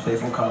lunch and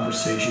playful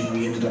conversation,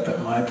 we ended up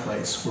at my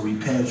place, where we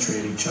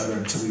penetrated each other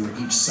until we were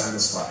each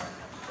satisfied.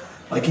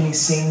 Like any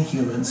sane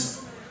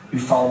humans, we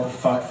followed the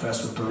fuck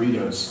fest with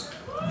burritos.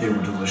 They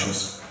were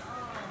delicious.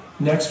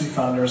 Next, we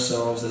found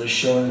ourselves at a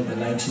showing of the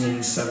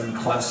 1987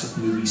 classic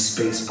movie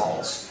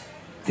Spaceballs.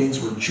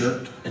 Things were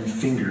jerked and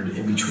fingered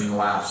in between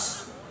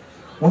laughs.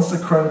 Once the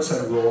credits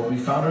had rolled, we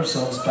found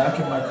ourselves back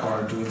in my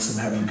car doing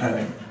some heavy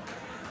petting.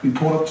 We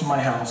pulled up to my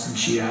house and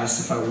she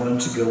asked if I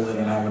wanted to go in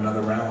and have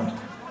another round.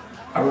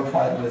 I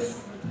replied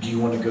with, "Do you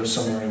want to go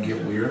somewhere and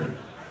get weird?"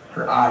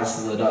 Her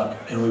eyes lit up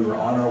and we were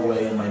on our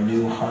way in my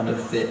new Honda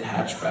Fit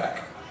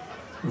hatchback.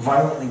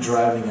 Violently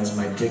driving as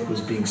my dick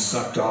was being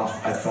sucked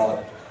off, I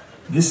thought,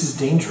 this is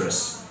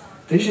dangerous.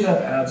 They should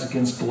have ads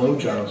against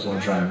blowjobs while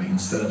driving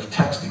instead of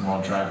texting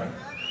while driving.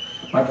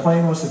 My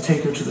plan was to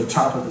take her to the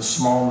top of the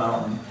small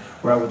mountain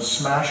where I would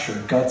smash her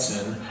guts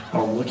in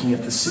while looking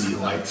at the city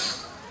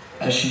lights.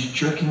 As she's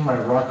jerking my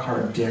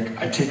rock-hard dick,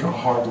 I take a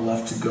hard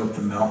left to go up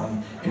the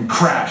mountain and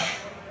crash!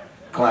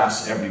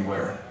 Glass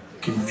everywhere.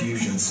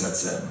 Confusion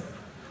sets in.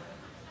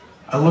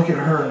 I look at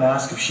her and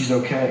ask if she's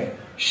okay.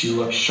 She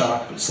looks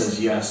shocked but says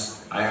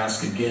yes. I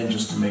ask again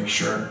just to make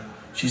sure.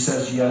 She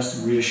says yes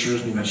and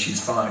reassures me that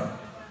she's fine.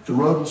 The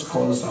road was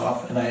closed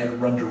off and I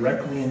had run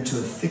directly into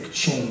a thick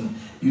chain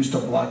used to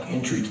block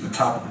entry to the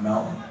top of the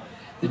mountain.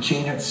 The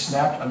chain had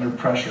snapped under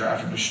pressure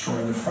after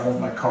destroying the front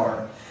of my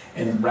car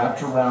and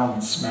wrapped around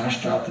and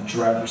smashed out the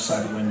driver's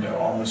side window,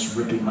 almost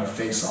ripping my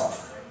face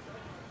off.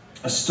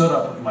 I stood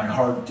up with my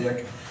hard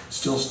dick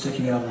still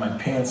sticking out of my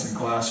pants and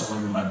glass all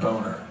over my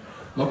boner.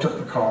 Looked up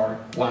the car,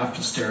 laughed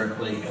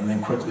hysterically, and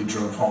then quickly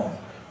drove home,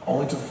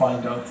 only to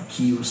find out the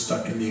key was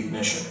stuck in the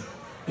ignition.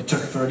 It took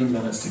 30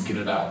 minutes to get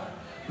it out.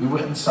 We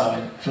went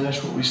inside,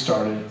 finished what we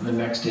started, and the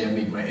next day I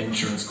made my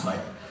insurance claim.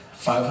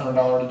 $500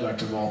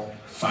 deductible,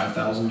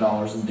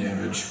 $5,000 in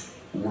damage,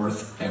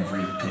 worth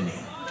every penny.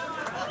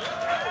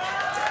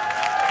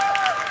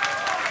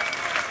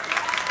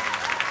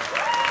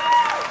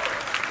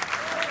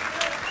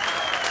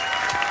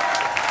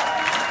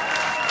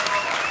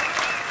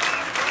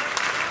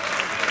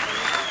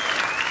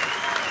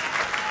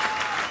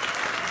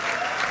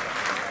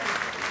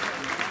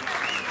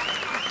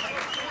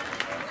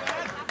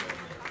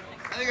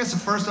 I think it's the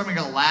first time we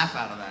got a laugh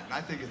out of that.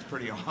 I think it's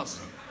pretty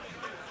awesome.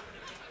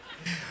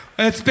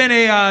 It's been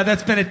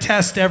that's been a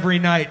test every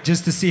night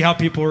just to see how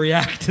people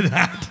react to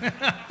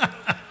that.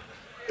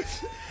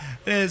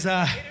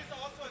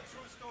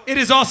 It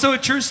is also a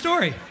true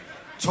story.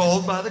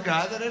 Told by the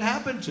guy that it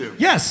happened to.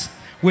 Yes,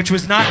 which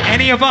was not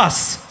any of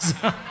us.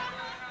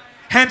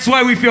 Hence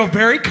why we feel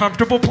very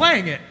comfortable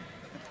playing it.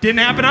 Didn't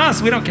happen to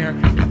us. We don't care.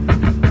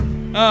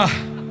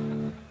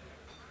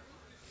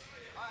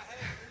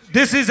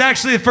 This is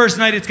actually the first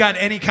night it's got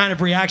any kind of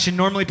reaction.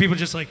 Normally people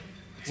just like,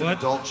 It's what an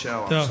adult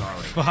show. I'm the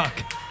sorry.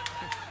 fuck?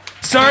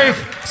 Sorry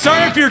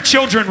if your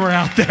children were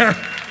out there.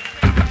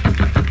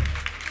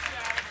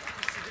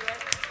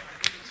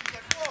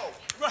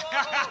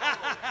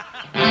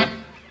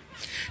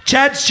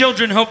 Chad's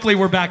children hopefully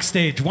were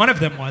backstage. One of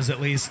them was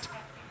at least.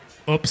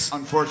 Oops.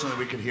 Unfortunately,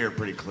 we could hear it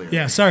pretty clear.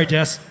 Yeah, sorry,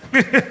 Jess.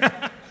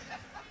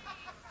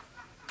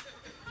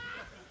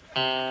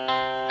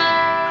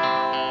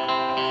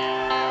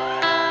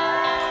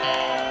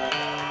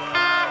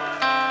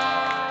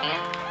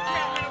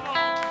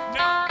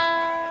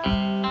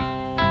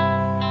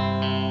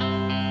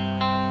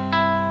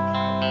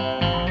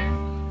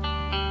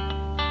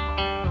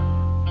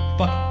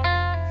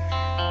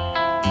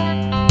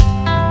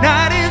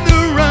 Not in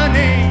the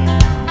running,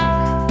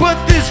 but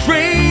this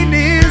rain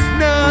is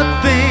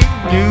nothing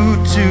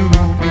new to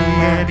me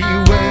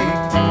anyway.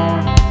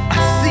 I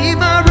see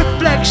my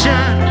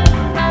reflection,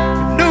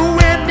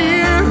 nowhere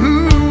near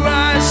who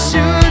I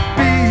should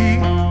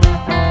be.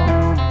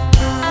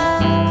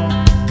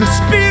 The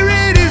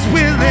spirit is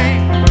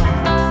willing,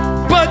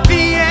 but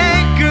the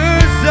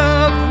anchors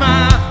of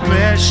my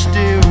flesh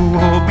still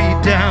hold me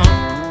down.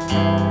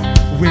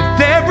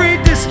 With every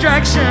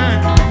distraction,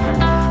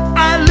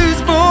 I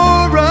lose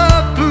more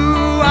of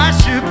who I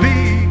should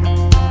be.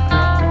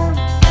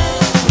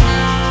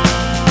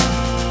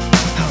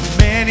 How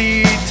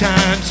many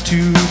times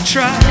to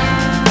try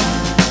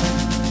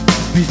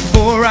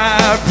before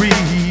I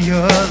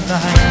realize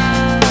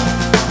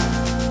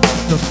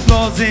the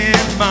flaws in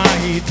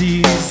my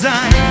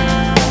design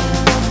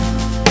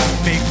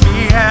make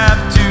me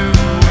have to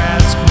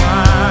ask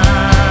why.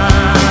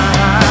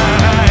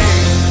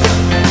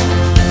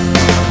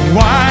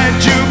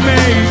 Why'd you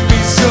make me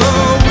so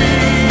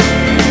weak?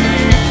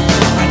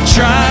 I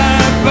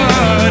tried,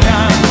 but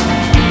I'm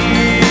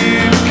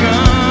incomplete.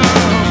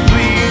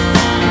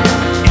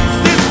 Is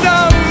this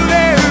all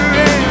there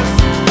is?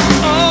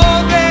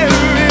 All there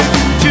is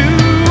to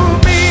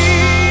me?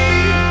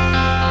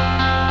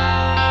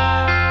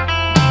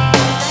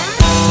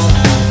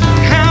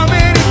 How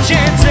many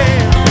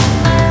chances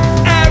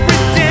at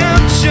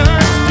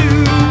redemptions do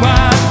I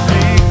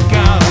think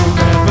I'll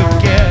ever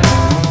get?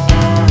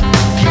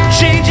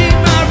 Changing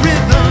my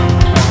rhythm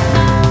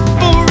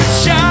for a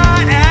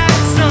shot at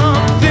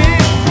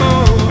something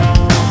more.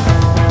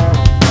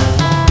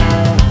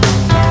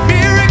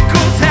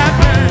 Miracles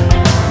happen,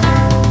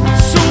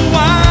 so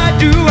why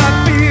do I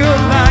feel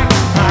like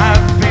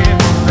I've been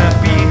left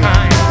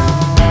behind?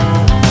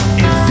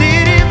 Is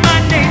it in my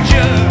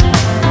nature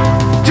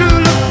to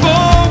look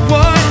for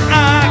what I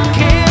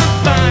can't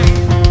find?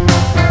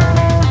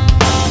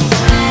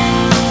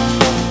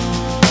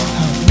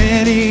 How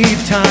many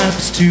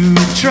times to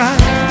try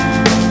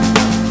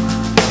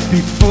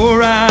before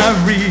I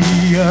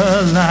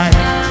realize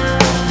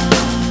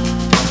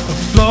the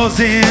flaws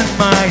in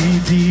my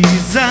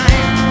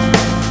design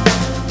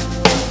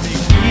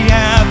make me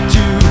have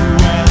to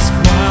ask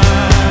why.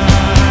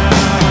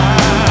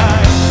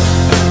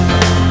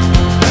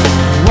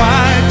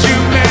 Why'd you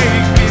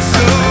make me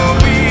so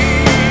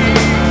weak?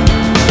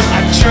 I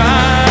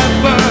tried,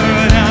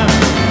 but I'm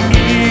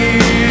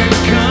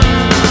incomplete.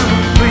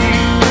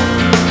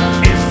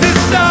 Is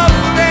this all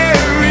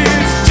there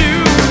is to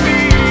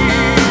me?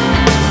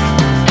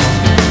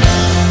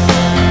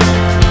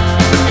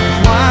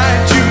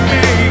 Why'd you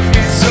make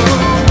me so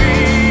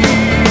weak?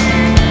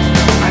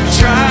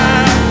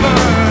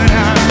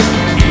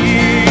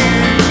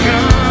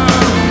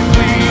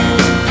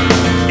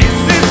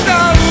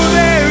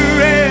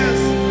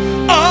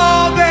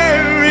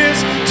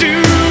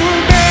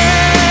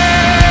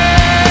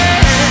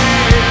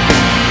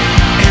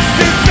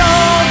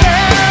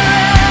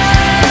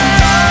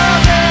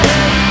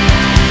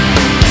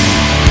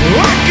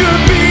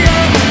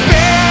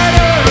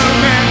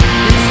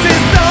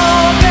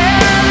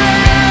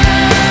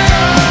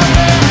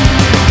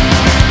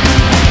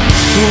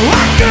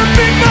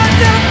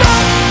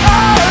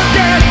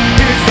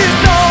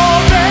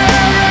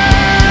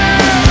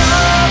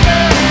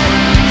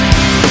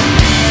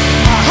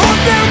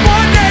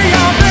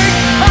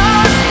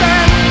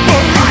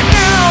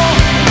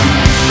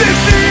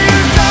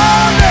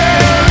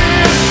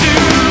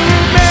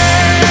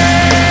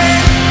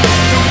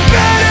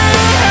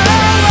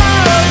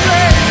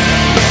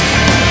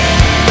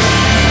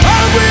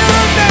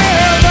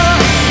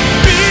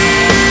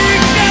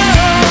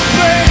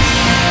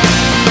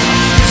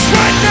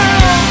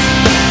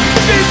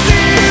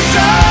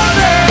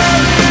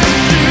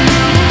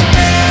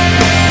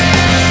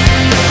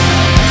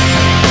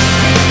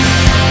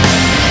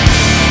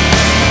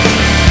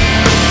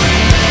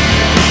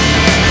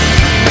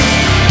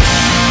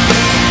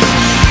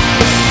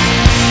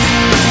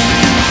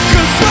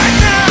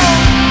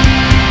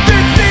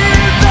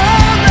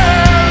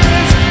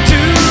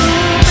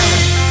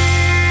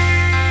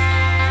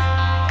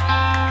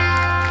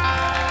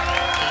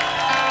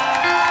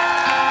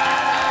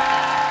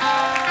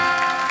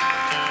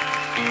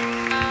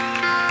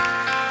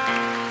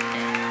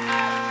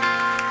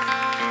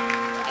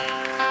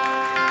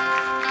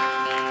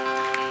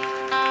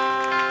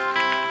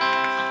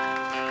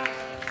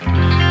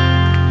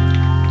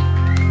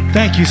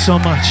 Thank you so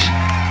much.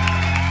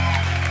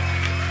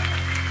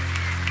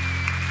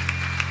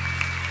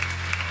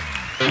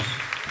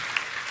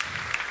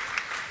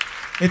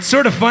 It's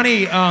sort of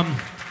funny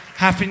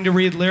having to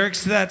read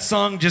lyrics to that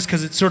song just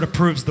because it sort of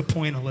proves the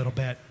point a little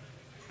bit.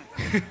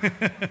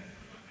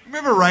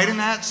 Remember writing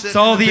that? It's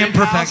all the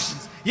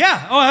imperfections.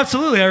 Yeah, oh,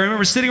 absolutely. I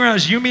remember sitting around, it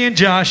was you, me, and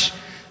Josh,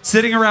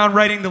 sitting around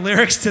writing the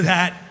lyrics to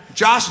that.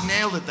 Josh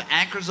nailed it. The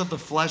anchors of the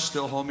flesh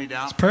still hold me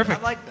down. It's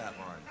perfect. I like that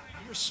part.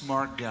 You're a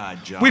smart guy,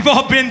 Josh. We've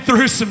all been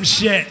through some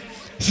shit.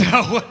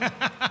 So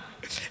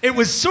it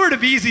was sort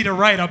of easy to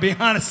write, I'll be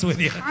honest with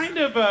you. Kind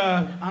of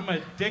a I'm a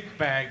dick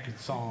bag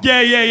song.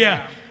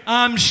 Yeah.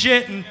 I'm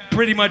shit and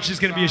pretty much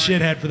just going to be a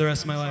shithead for the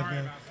rest of my life,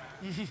 man.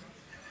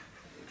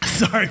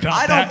 Sorry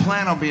about that. I don't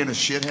plan on being a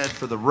shithead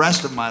for the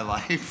rest of my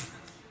life.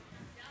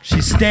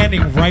 She's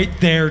standing right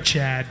there,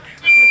 Chad.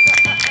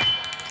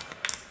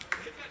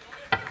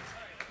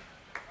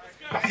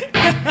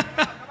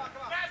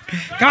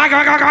 Come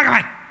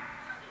on.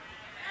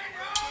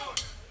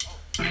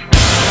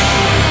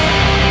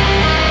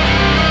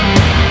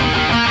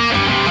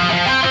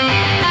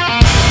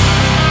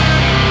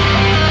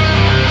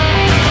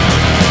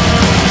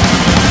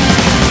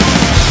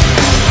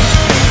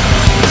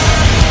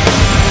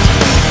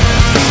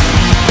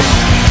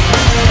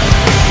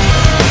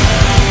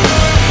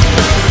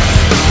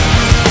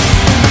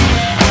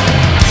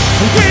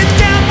 We're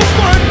down for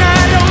one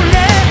night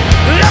only.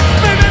 Let's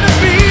spend the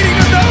beating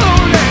of the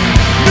holy.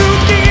 New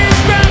king is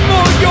grand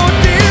for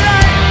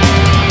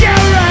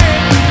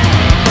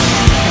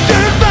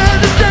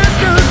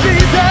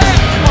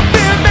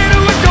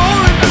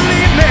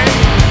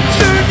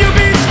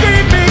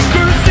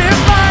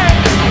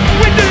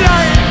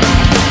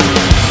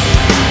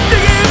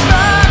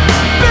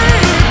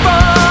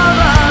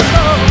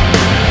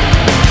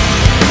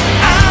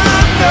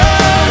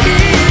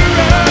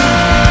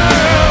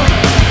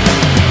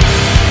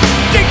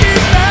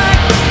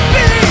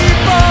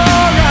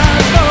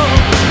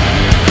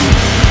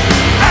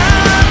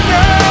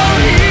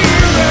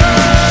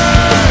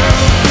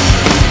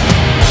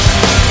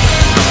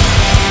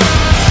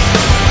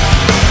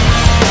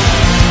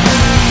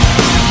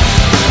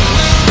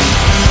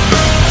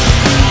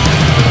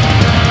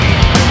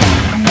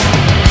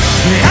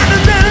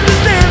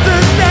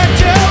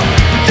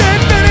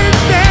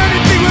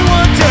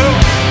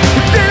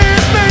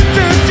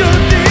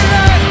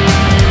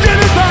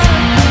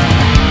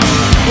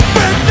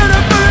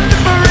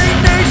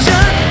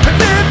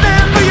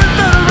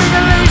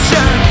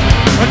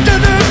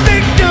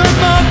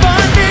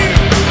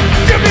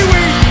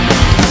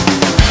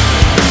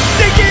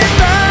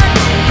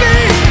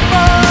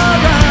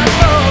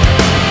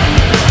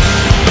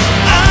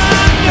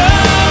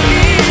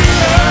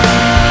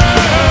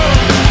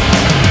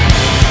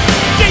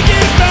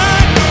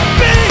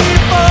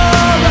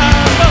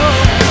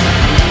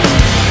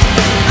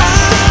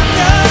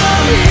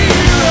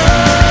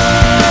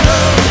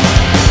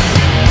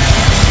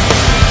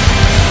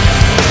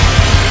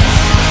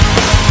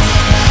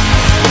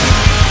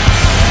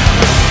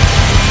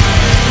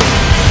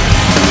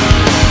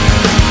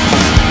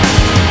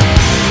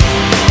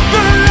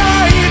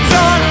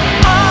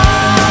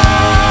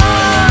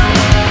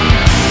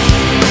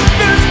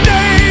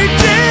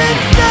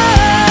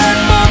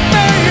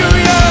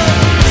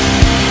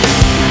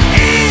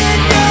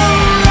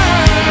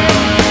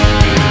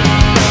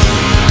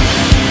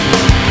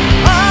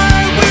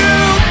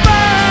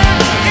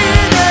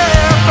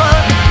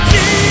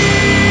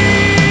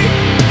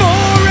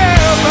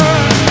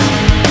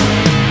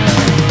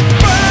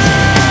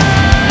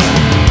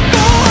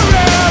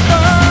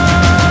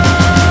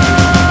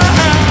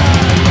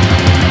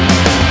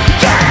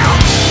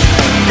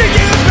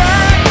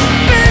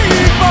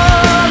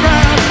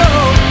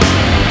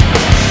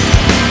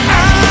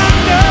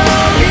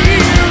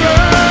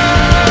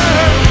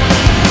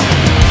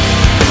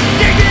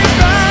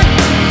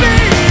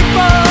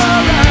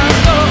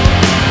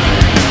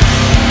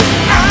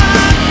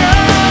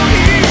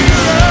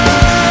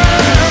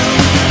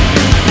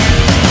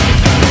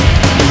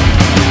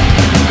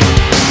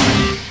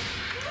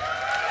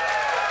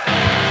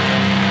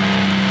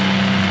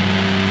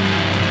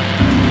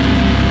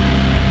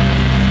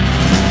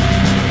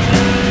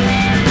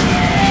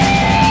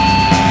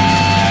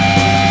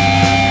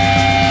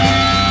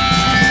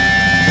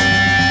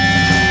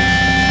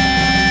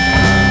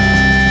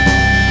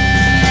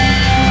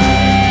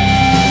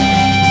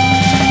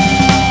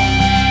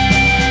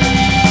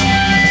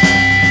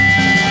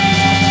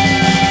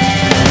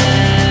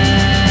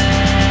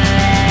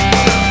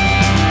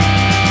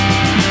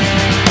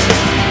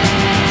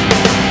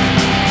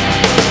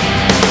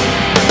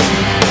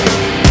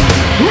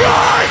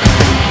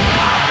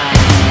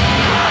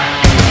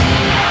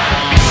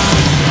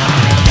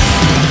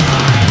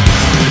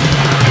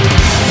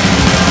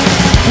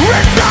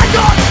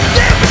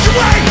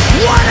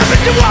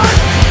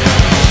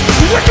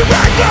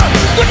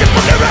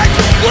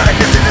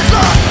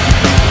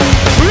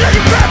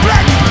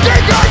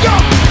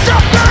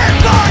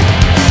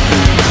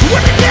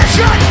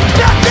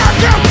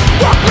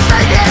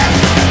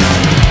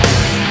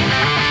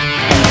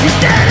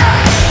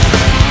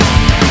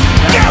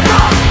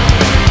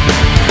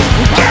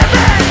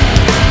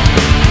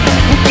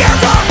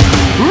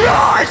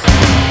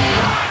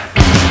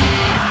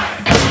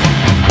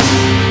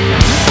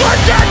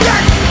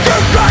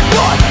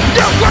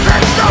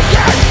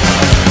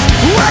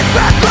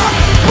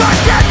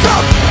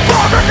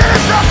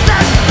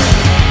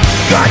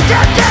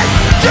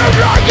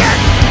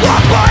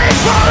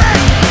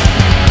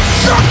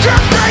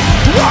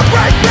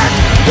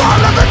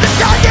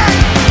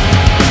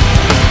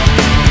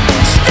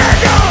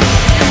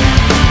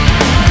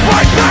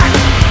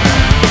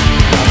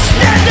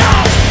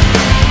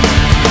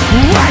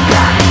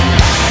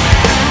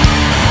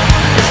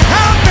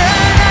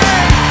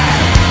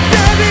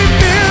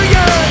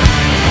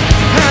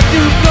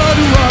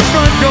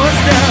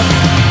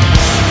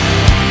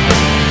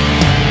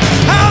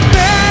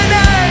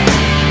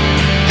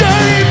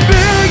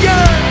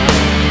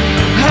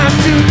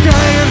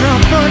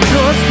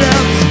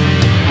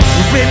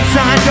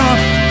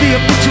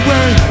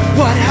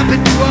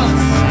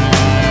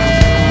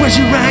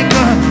Where's your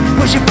anger?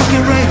 Where's your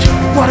fucking rage?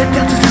 What a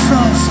dance is this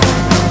lost?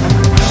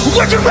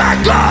 Where's your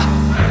anger?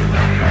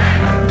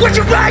 Where's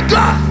your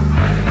anger?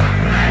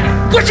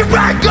 Where's your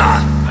anger?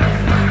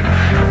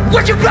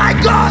 Where's your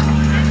anger?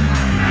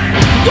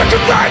 Where's your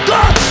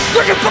anger?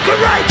 Where's your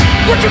fucking rage?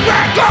 Where's your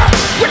anger?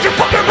 Where's your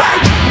fucking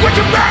rage? Where's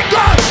your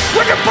anger?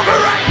 Where's your fucking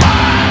rage?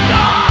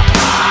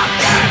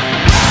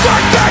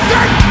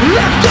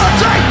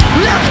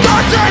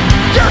 Disgusting,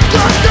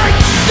 disgusting,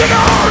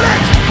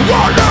 ignorance,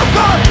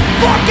 wonderful,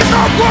 fucking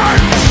the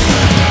words,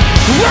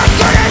 with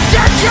good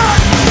intention,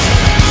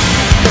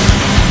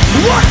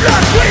 what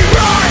left we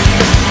rise,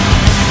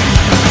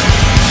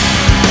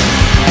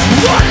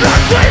 what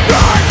left we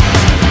rise,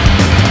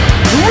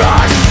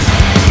 rise,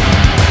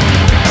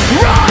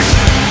 rise,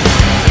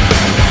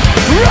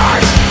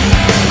 rise,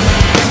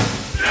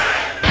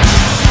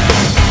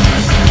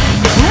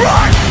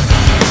 rise,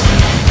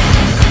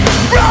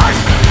 rise.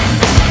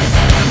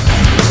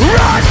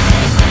 Run!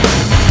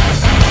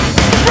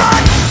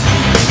 Run!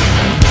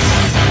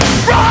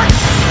 Run!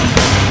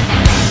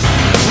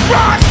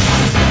 Run!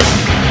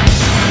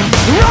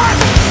 Run!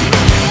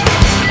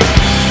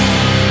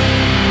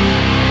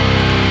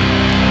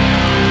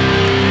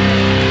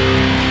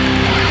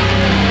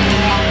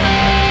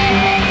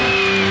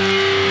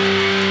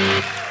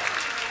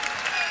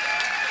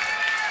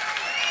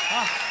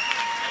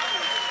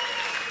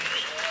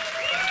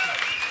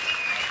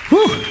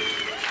 Whew.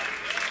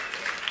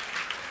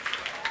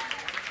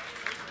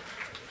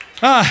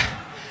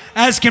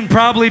 As can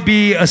probably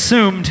be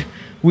assumed,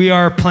 we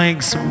are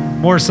playing some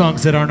more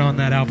songs that aren't on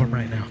that album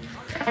right now.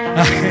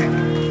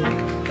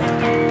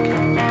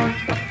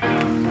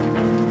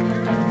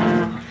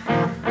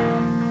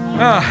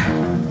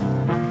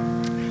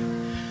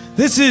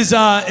 This is,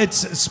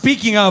 it's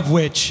speaking of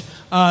which,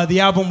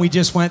 the album we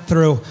just went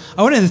through.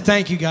 I wanted to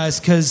thank you guys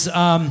because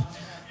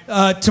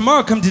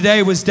Tomorrow Come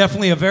Today was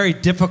definitely a very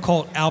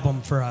difficult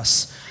album for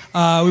us.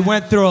 We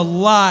went through a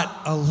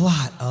lot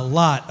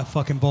of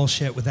fucking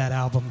bullshit with that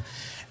album.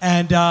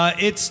 And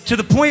it's to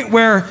the point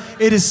where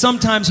it is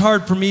sometimes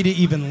hard for me to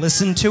even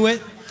listen to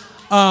it.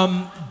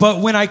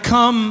 But when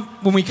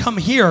we come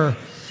here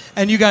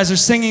and you guys are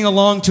singing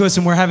along to us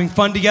and we're having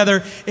fun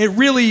together, it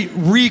really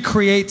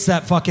recreates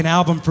that fucking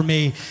album for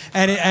me.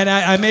 And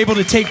I'm able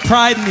to take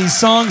pride in these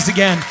songs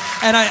again.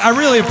 And I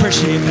really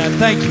appreciate that.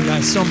 Thank you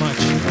guys so much.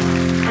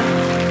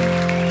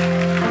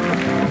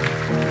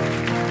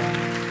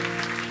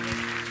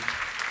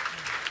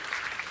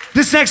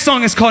 This next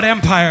song is called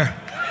Empire.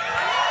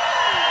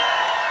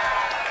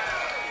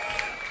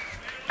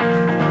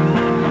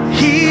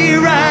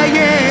 Here I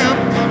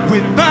am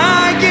with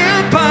my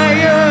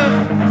empire.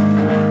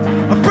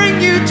 I'll bring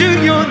you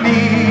to your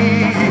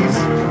knees.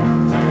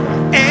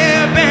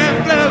 Ebb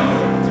and flow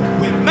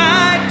with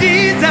my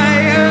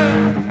desire.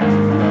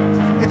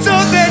 It's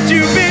all that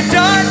you've been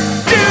done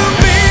to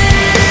me.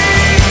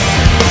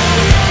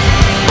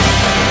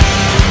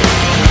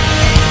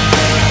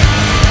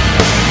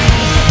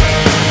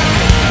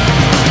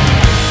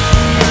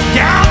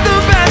 Yeah, I'm the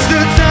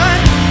bastard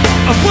son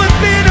of what's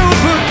been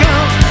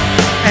overcome,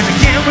 and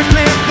again we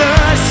plant the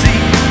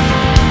seed.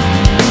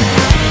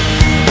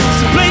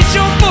 So place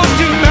your foot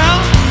to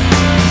mouth,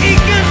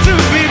 eager to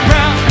be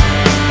proud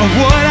of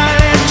what I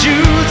let you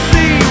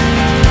see.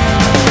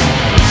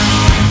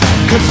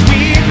 'Cause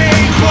we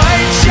made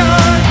quite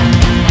sure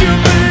you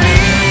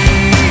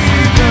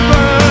believe and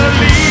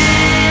believe.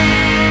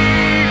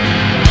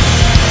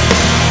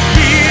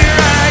 Here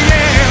I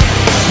am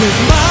with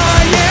my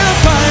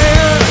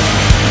empire.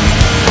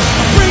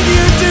 I'll bring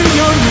you to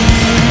your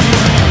knees.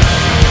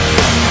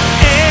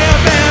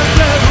 Ebb and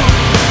flow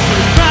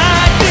with my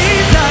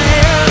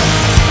desire.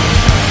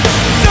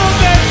 It's all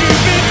that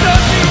you've been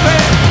done to me.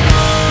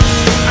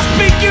 I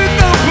speak you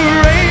no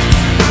parades,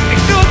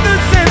 ignore the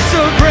sense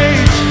of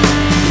rage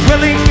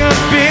welling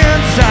up in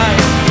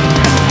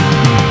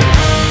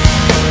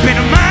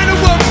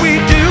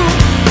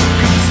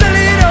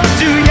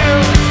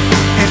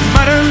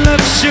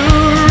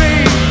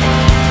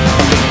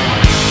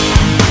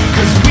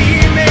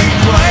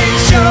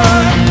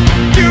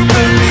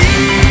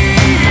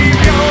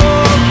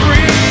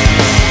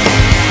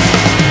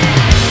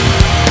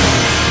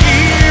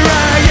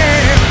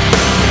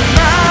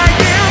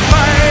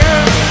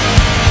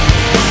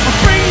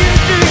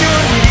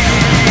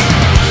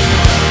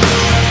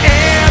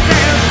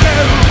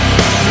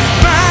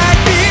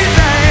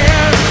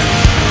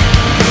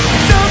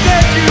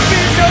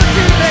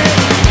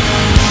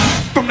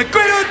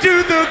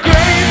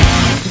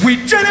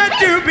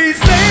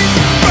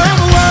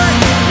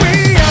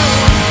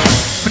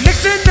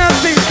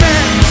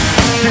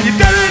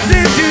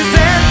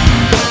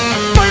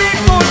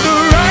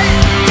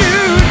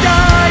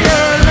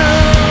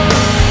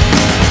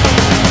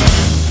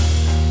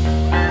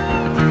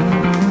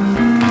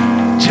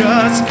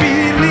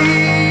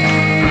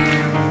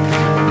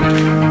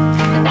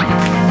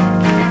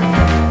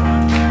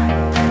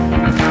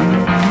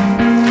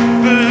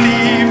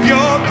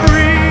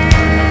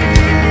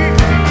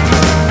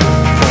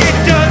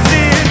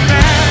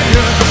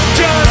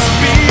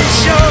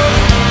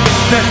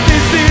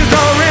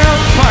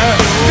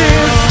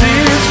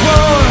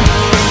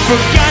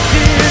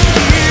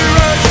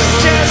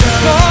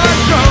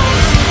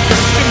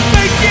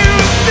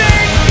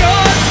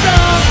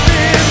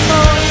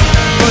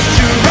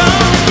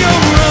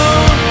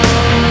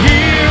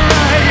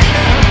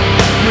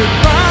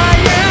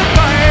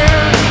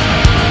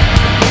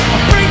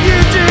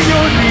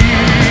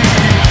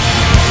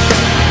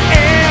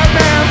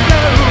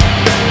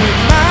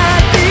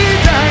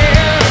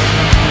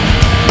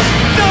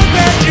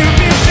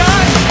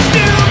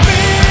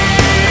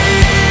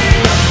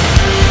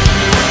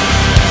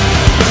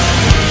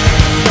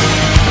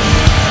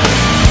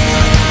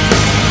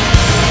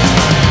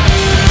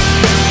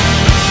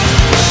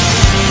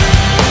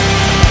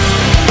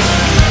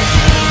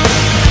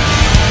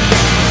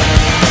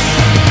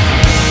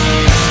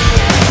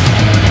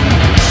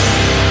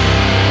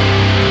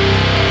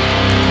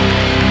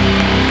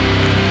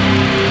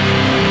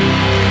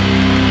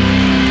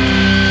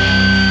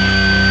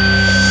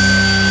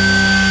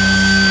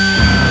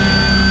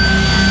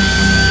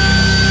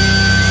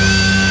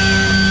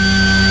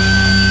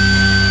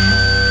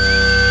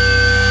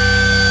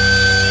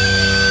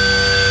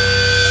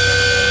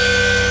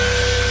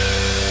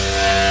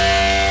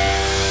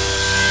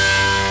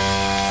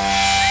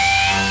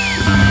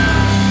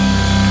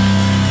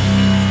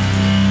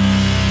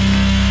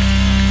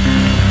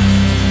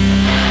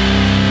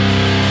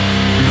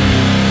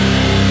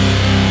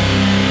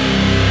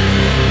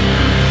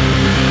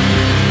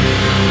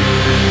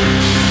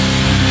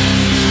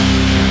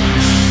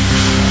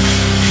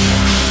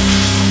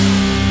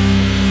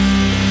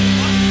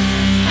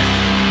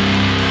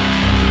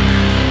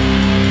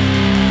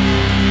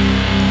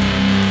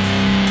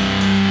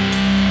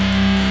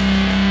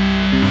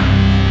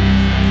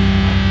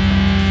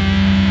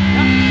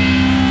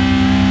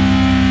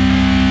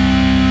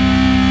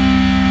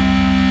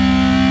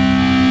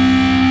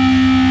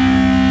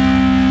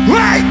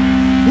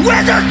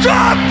with a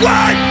strong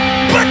word,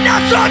 but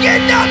not strong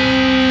enough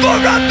for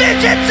a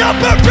vision to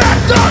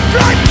bereft of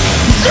life.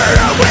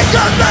 Zero with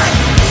the light,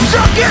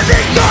 sunk in the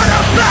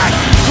artifact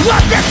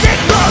of this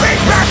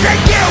ignoring passing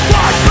you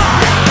on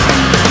by.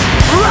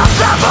 I'll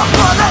travel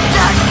for the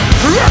deck,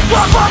 if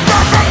one more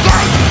does the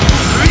gate,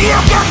 you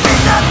can see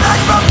the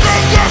light from the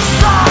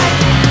inside.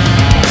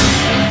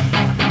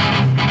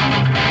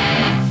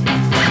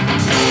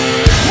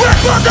 We're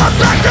from the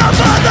backs of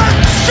others,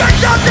 straight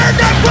down the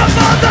neck from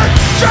others,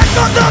 straight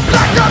from the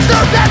backs of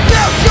those that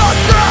built your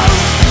throne.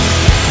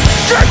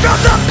 Straight from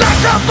the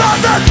backs of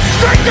others,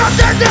 straight down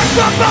the neck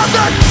from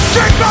others,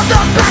 straight from the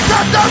backs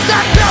of those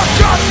that built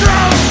your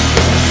throne.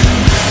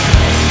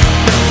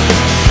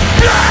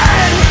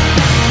 Blood,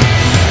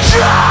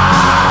 try.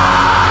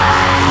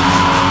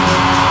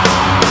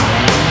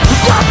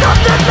 Got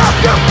nothing left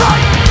to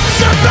fight,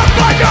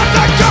 simplify your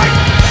time.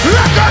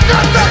 After the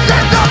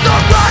visions of the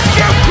right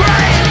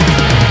Ukraine,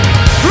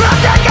 I'll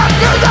take up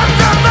to the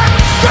surface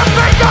to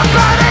think of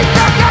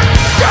anything,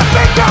 to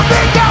think of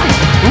ego,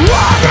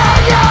 one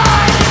and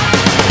none.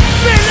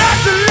 Me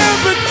that's a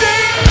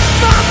liberty,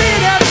 mommy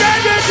that's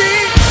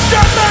tragedy.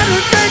 Don't let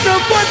us think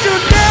of what you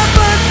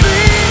never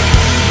see.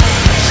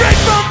 Straight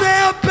from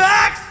their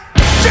backs,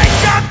 straight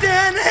chopped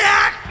and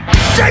hacked,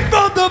 straight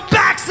from the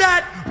backs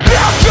that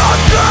built your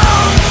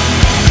throne.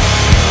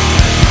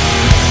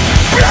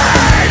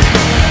 Blood,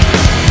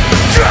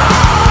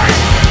 dry,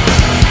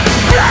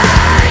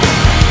 blood,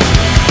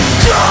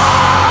 dry.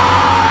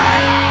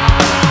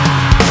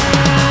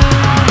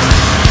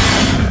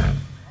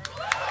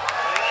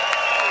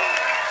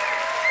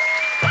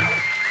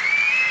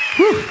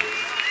 Whew.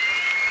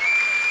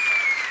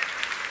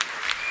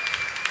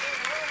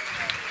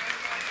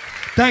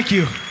 Thank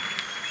you.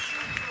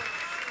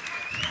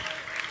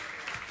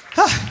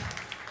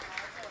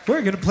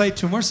 We're gonna play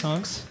 2 more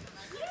songs.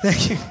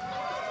 Thank you.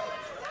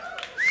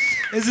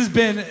 This has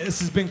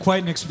been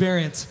quite an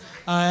experience,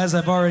 as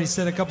I've already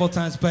said a couple of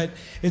times. But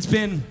it's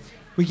been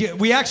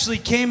we actually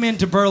came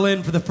into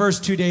Berlin for the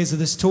first 2 days of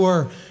this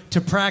tour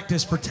to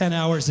practice for 10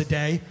 hours a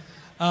day.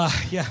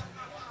 Yeah,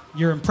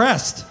 you're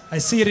impressed. I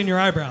see it in your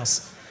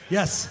eyebrows.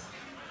 Yes.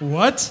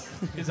 What?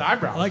 His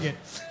eyebrows. I like it.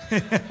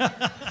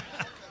 Nice.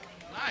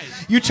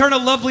 You turn a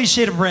lovely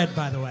shade of red,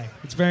 by the way.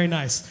 It's very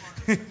nice.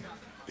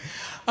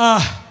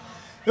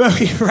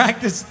 We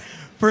practiced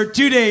for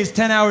 2 days,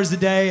 10 hours a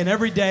day, and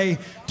every day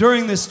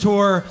during this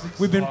tour,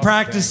 we've been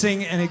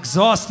practicing an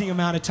exhausting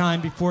amount of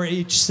time before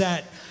each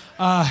set.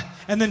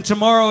 And then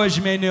tomorrow, as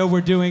you may know, we're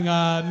doing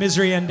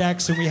Misery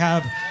Index, and we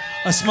have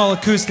a small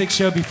acoustic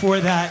show before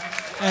that.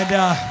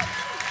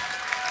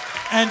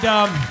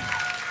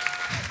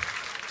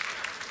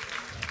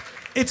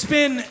 It's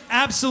been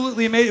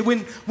absolutely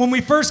amazing. When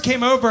we first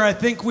came over, I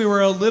think we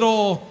were a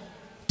little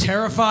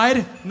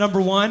terrified, number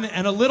one,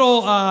 and a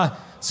little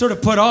sort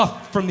of put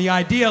off from the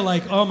idea,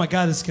 like, oh my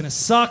God, this is gonna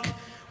suck.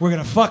 We're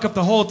gonna fuck up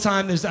the whole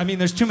time.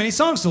 There's too many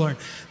songs to learn.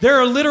 There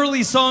are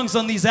literally songs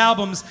on these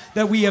albums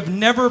that we have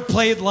never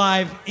played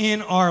live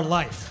in our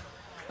life.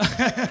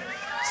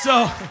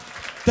 So,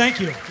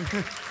 thank you.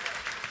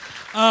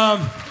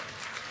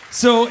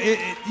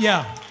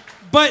 Yeah.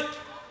 But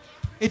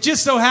it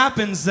just so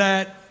happens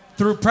that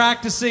through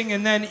practicing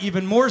and then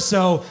even more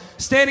so,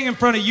 standing in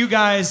front of you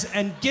guys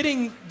and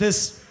getting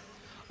this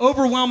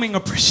overwhelming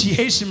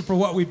appreciation for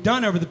what we've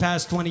done over the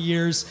past 20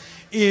 years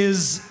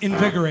is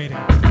invigorating.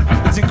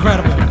 It's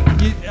incredible.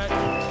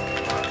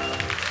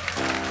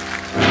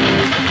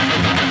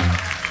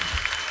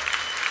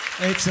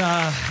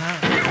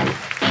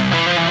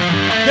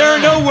 There are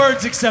no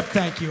words except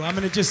thank you. I'm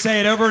going to just say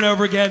it over and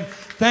over again.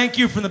 Thank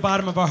you from the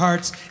bottom of our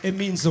hearts. It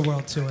means the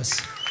world to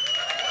us.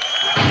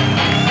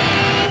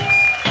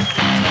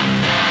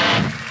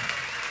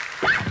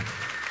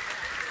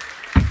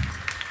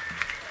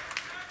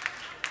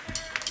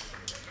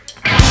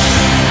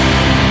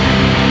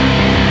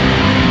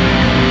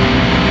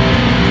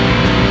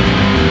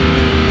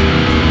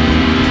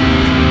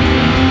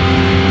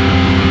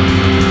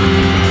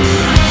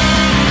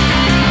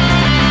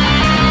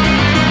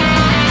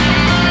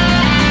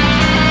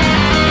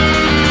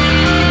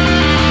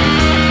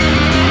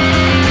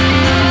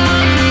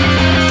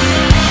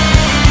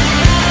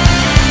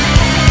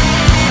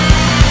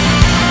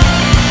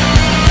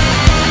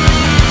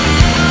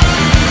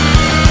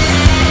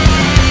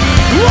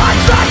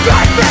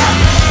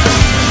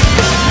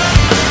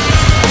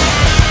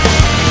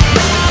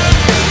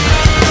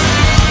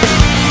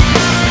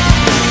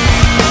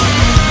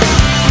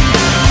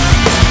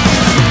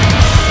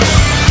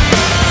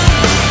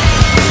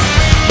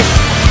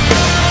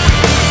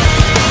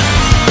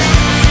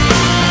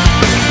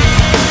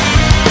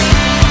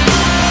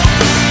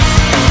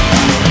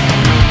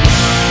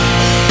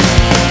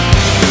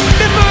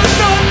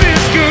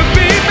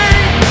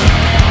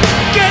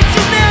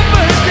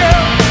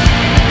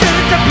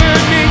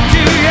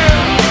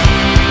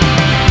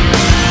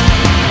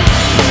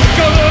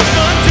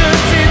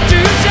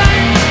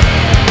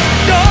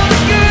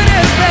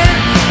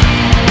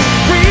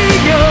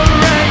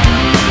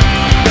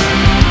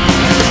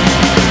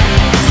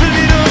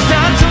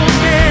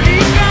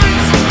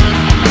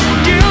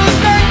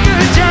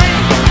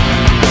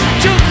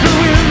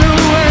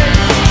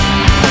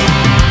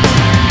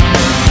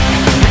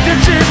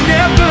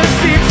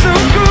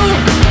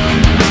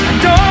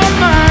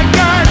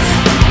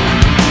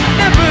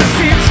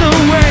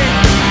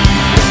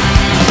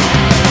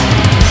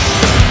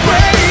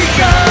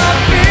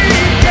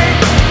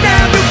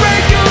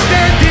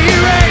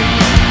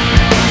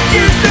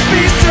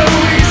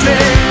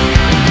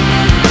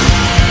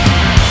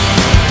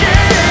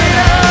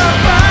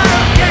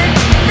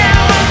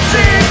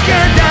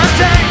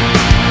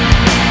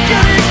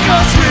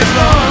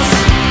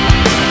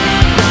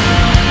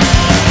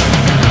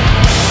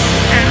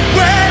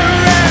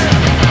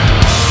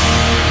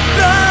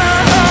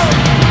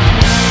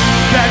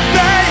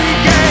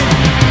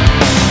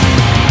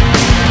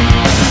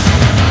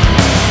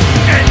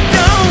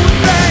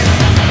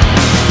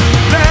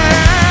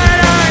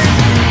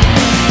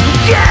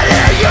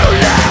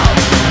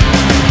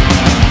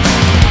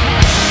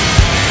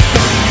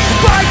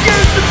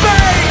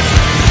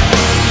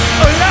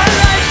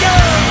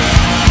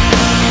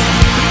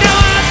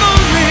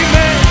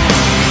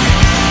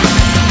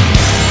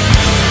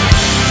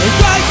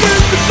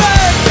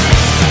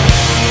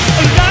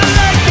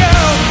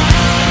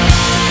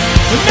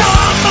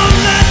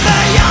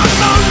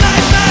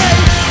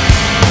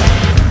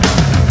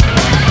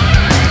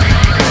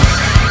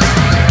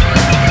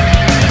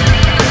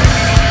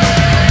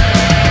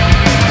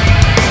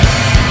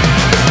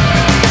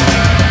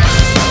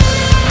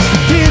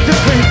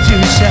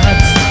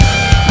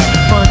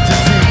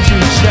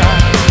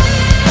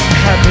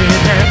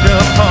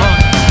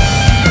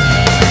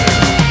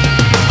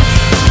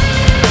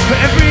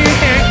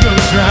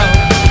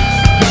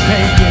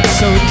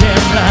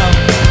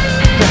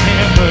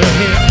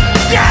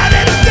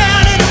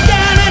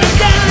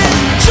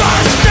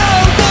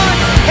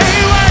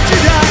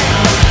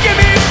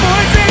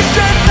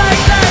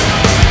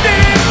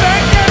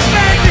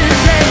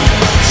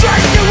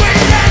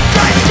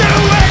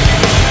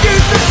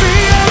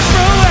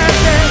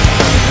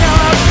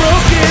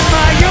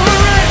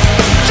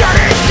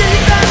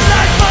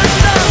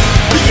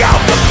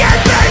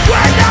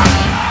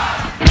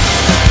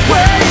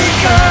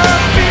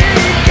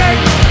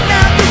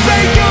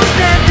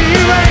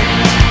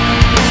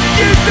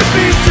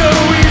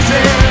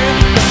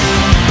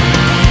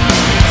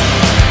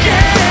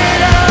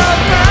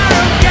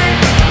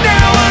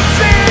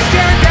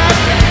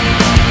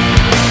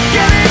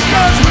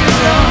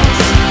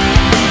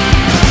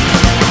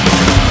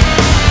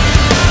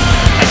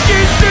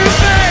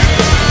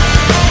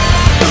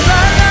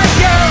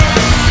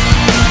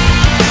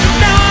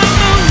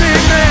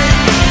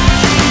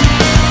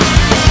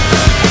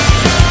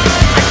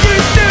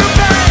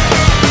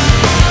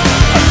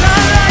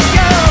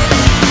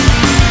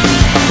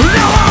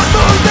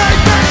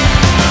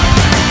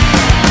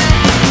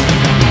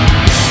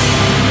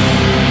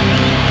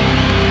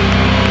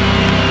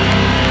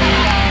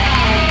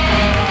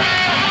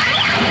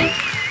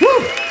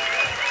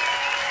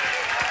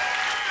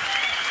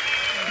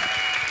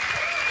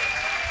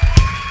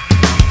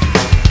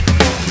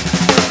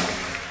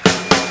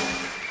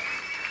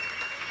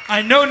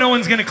 know no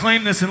one's gonna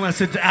claim this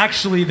unless it's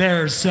actually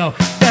theirs. So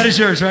that is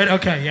yours, right?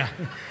 Okay, yeah.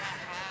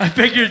 I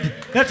figured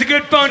that's a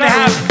good phone to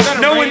have.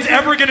 No one's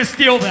ever gonna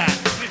steal that.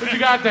 What you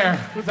got there?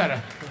 What's that,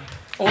 a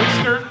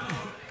oyster?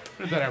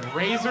 What is that, a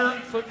razor?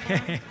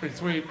 Pretty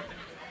sweet.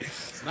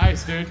 It's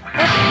nice, dude.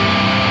 Nice.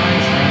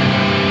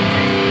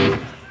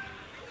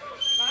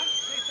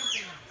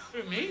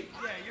 Who, me?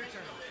 Yeah, your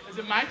turn. Is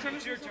it my turn?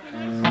 It's your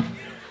turn.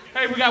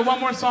 Hey, we got one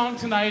more song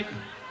tonight.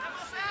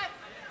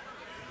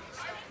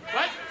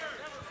 What?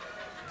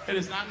 It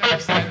is not never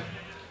set.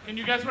 Can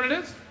you guess what it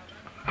is?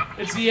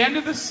 It's the end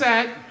of the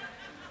set.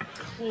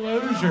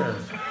 Closure.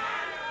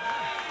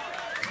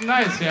 It's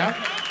nice, yeah?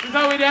 We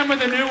thought we'd end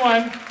with a new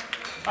one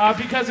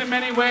because in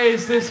many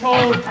ways this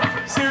whole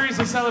series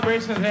of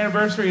celebrations of the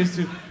anniversary is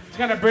to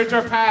kind of bridge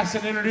our past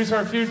and introduce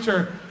our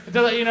future, and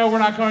to let you know we're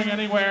not going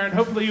anywhere, and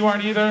hopefully you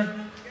aren't either.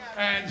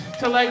 And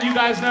to let you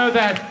guys know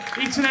that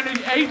each and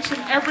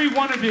every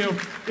one of you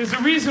is the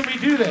reason we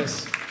do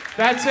this.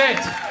 That's it.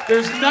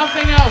 There's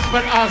nothing else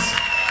but us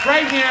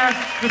right here.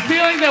 The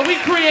feeling that we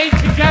create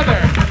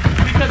together.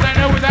 Because I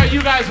know without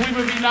you guys we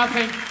would be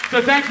nothing.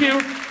 So thank you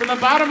from the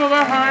bottom of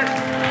our heart.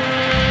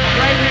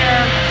 Right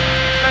here.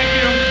 Thank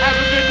you. Have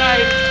a good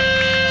night.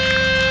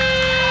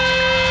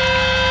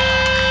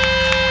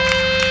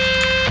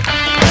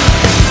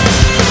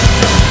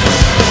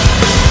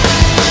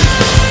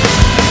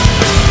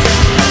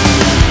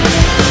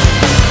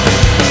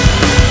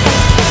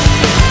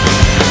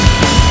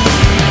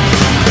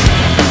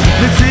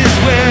 This is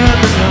where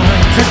the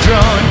lines are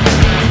drawn,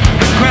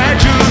 and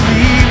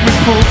gradually we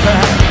pull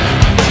back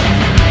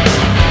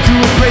to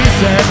a place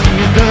that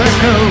neither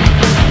knows,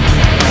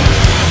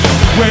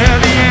 where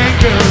the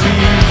anger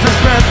leaves us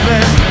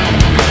breathless,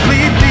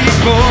 completely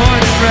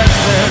bored and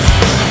restless,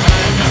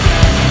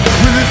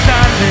 with the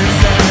silence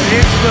that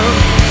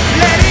explodes.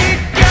 Let it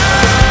go,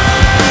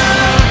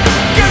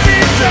 'cause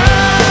it's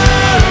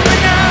over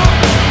now.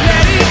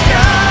 Let it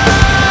go.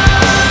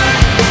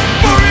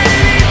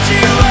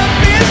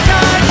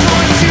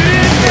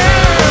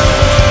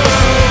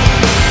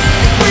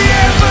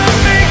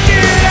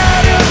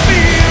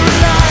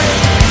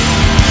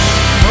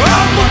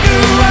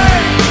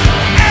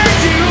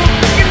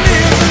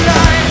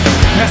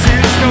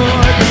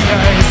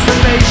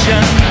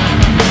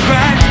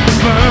 Cracked,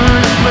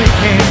 burned,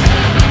 breaking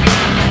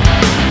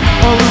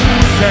all the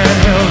wounds that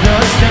held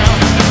us down.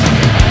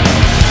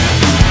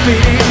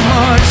 Beating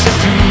hearts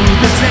to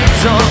the same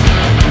song.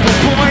 The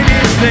point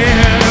is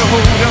there to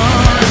hold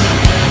on,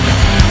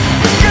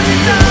 'cause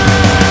it's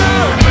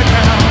over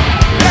now.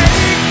 Let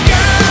it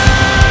go,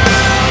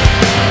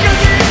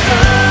 'cause it's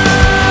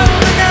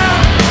over now.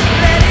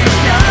 Let it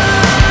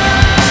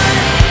die,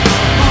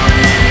 or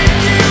it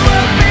eats you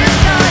up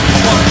inside.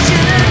 Want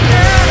you to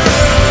know.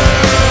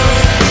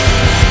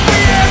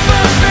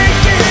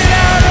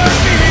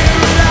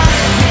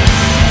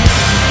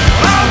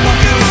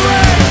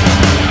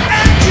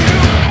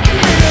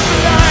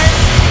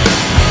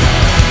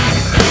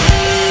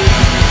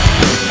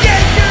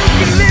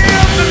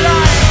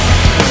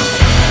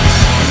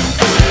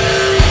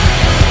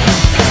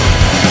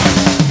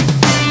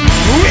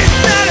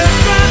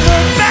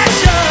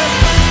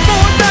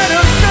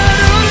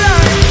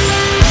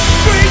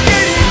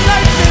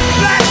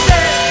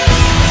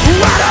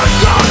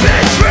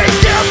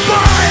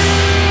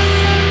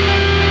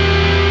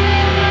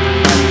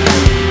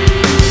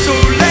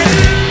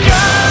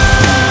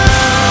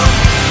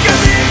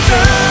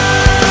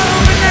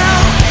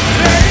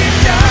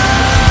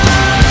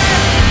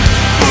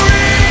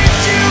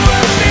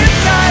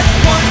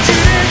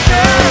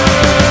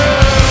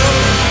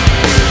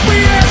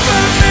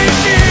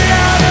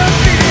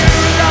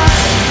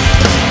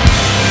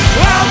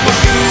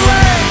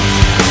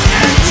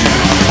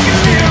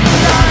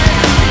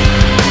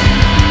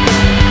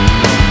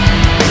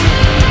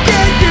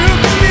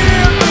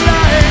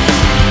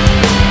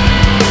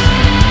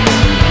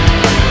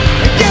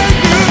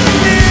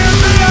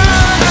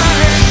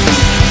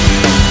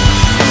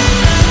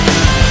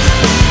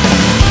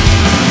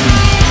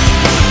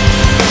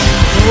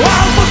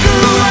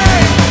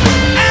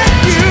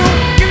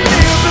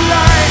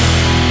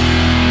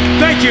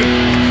 Thank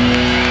you.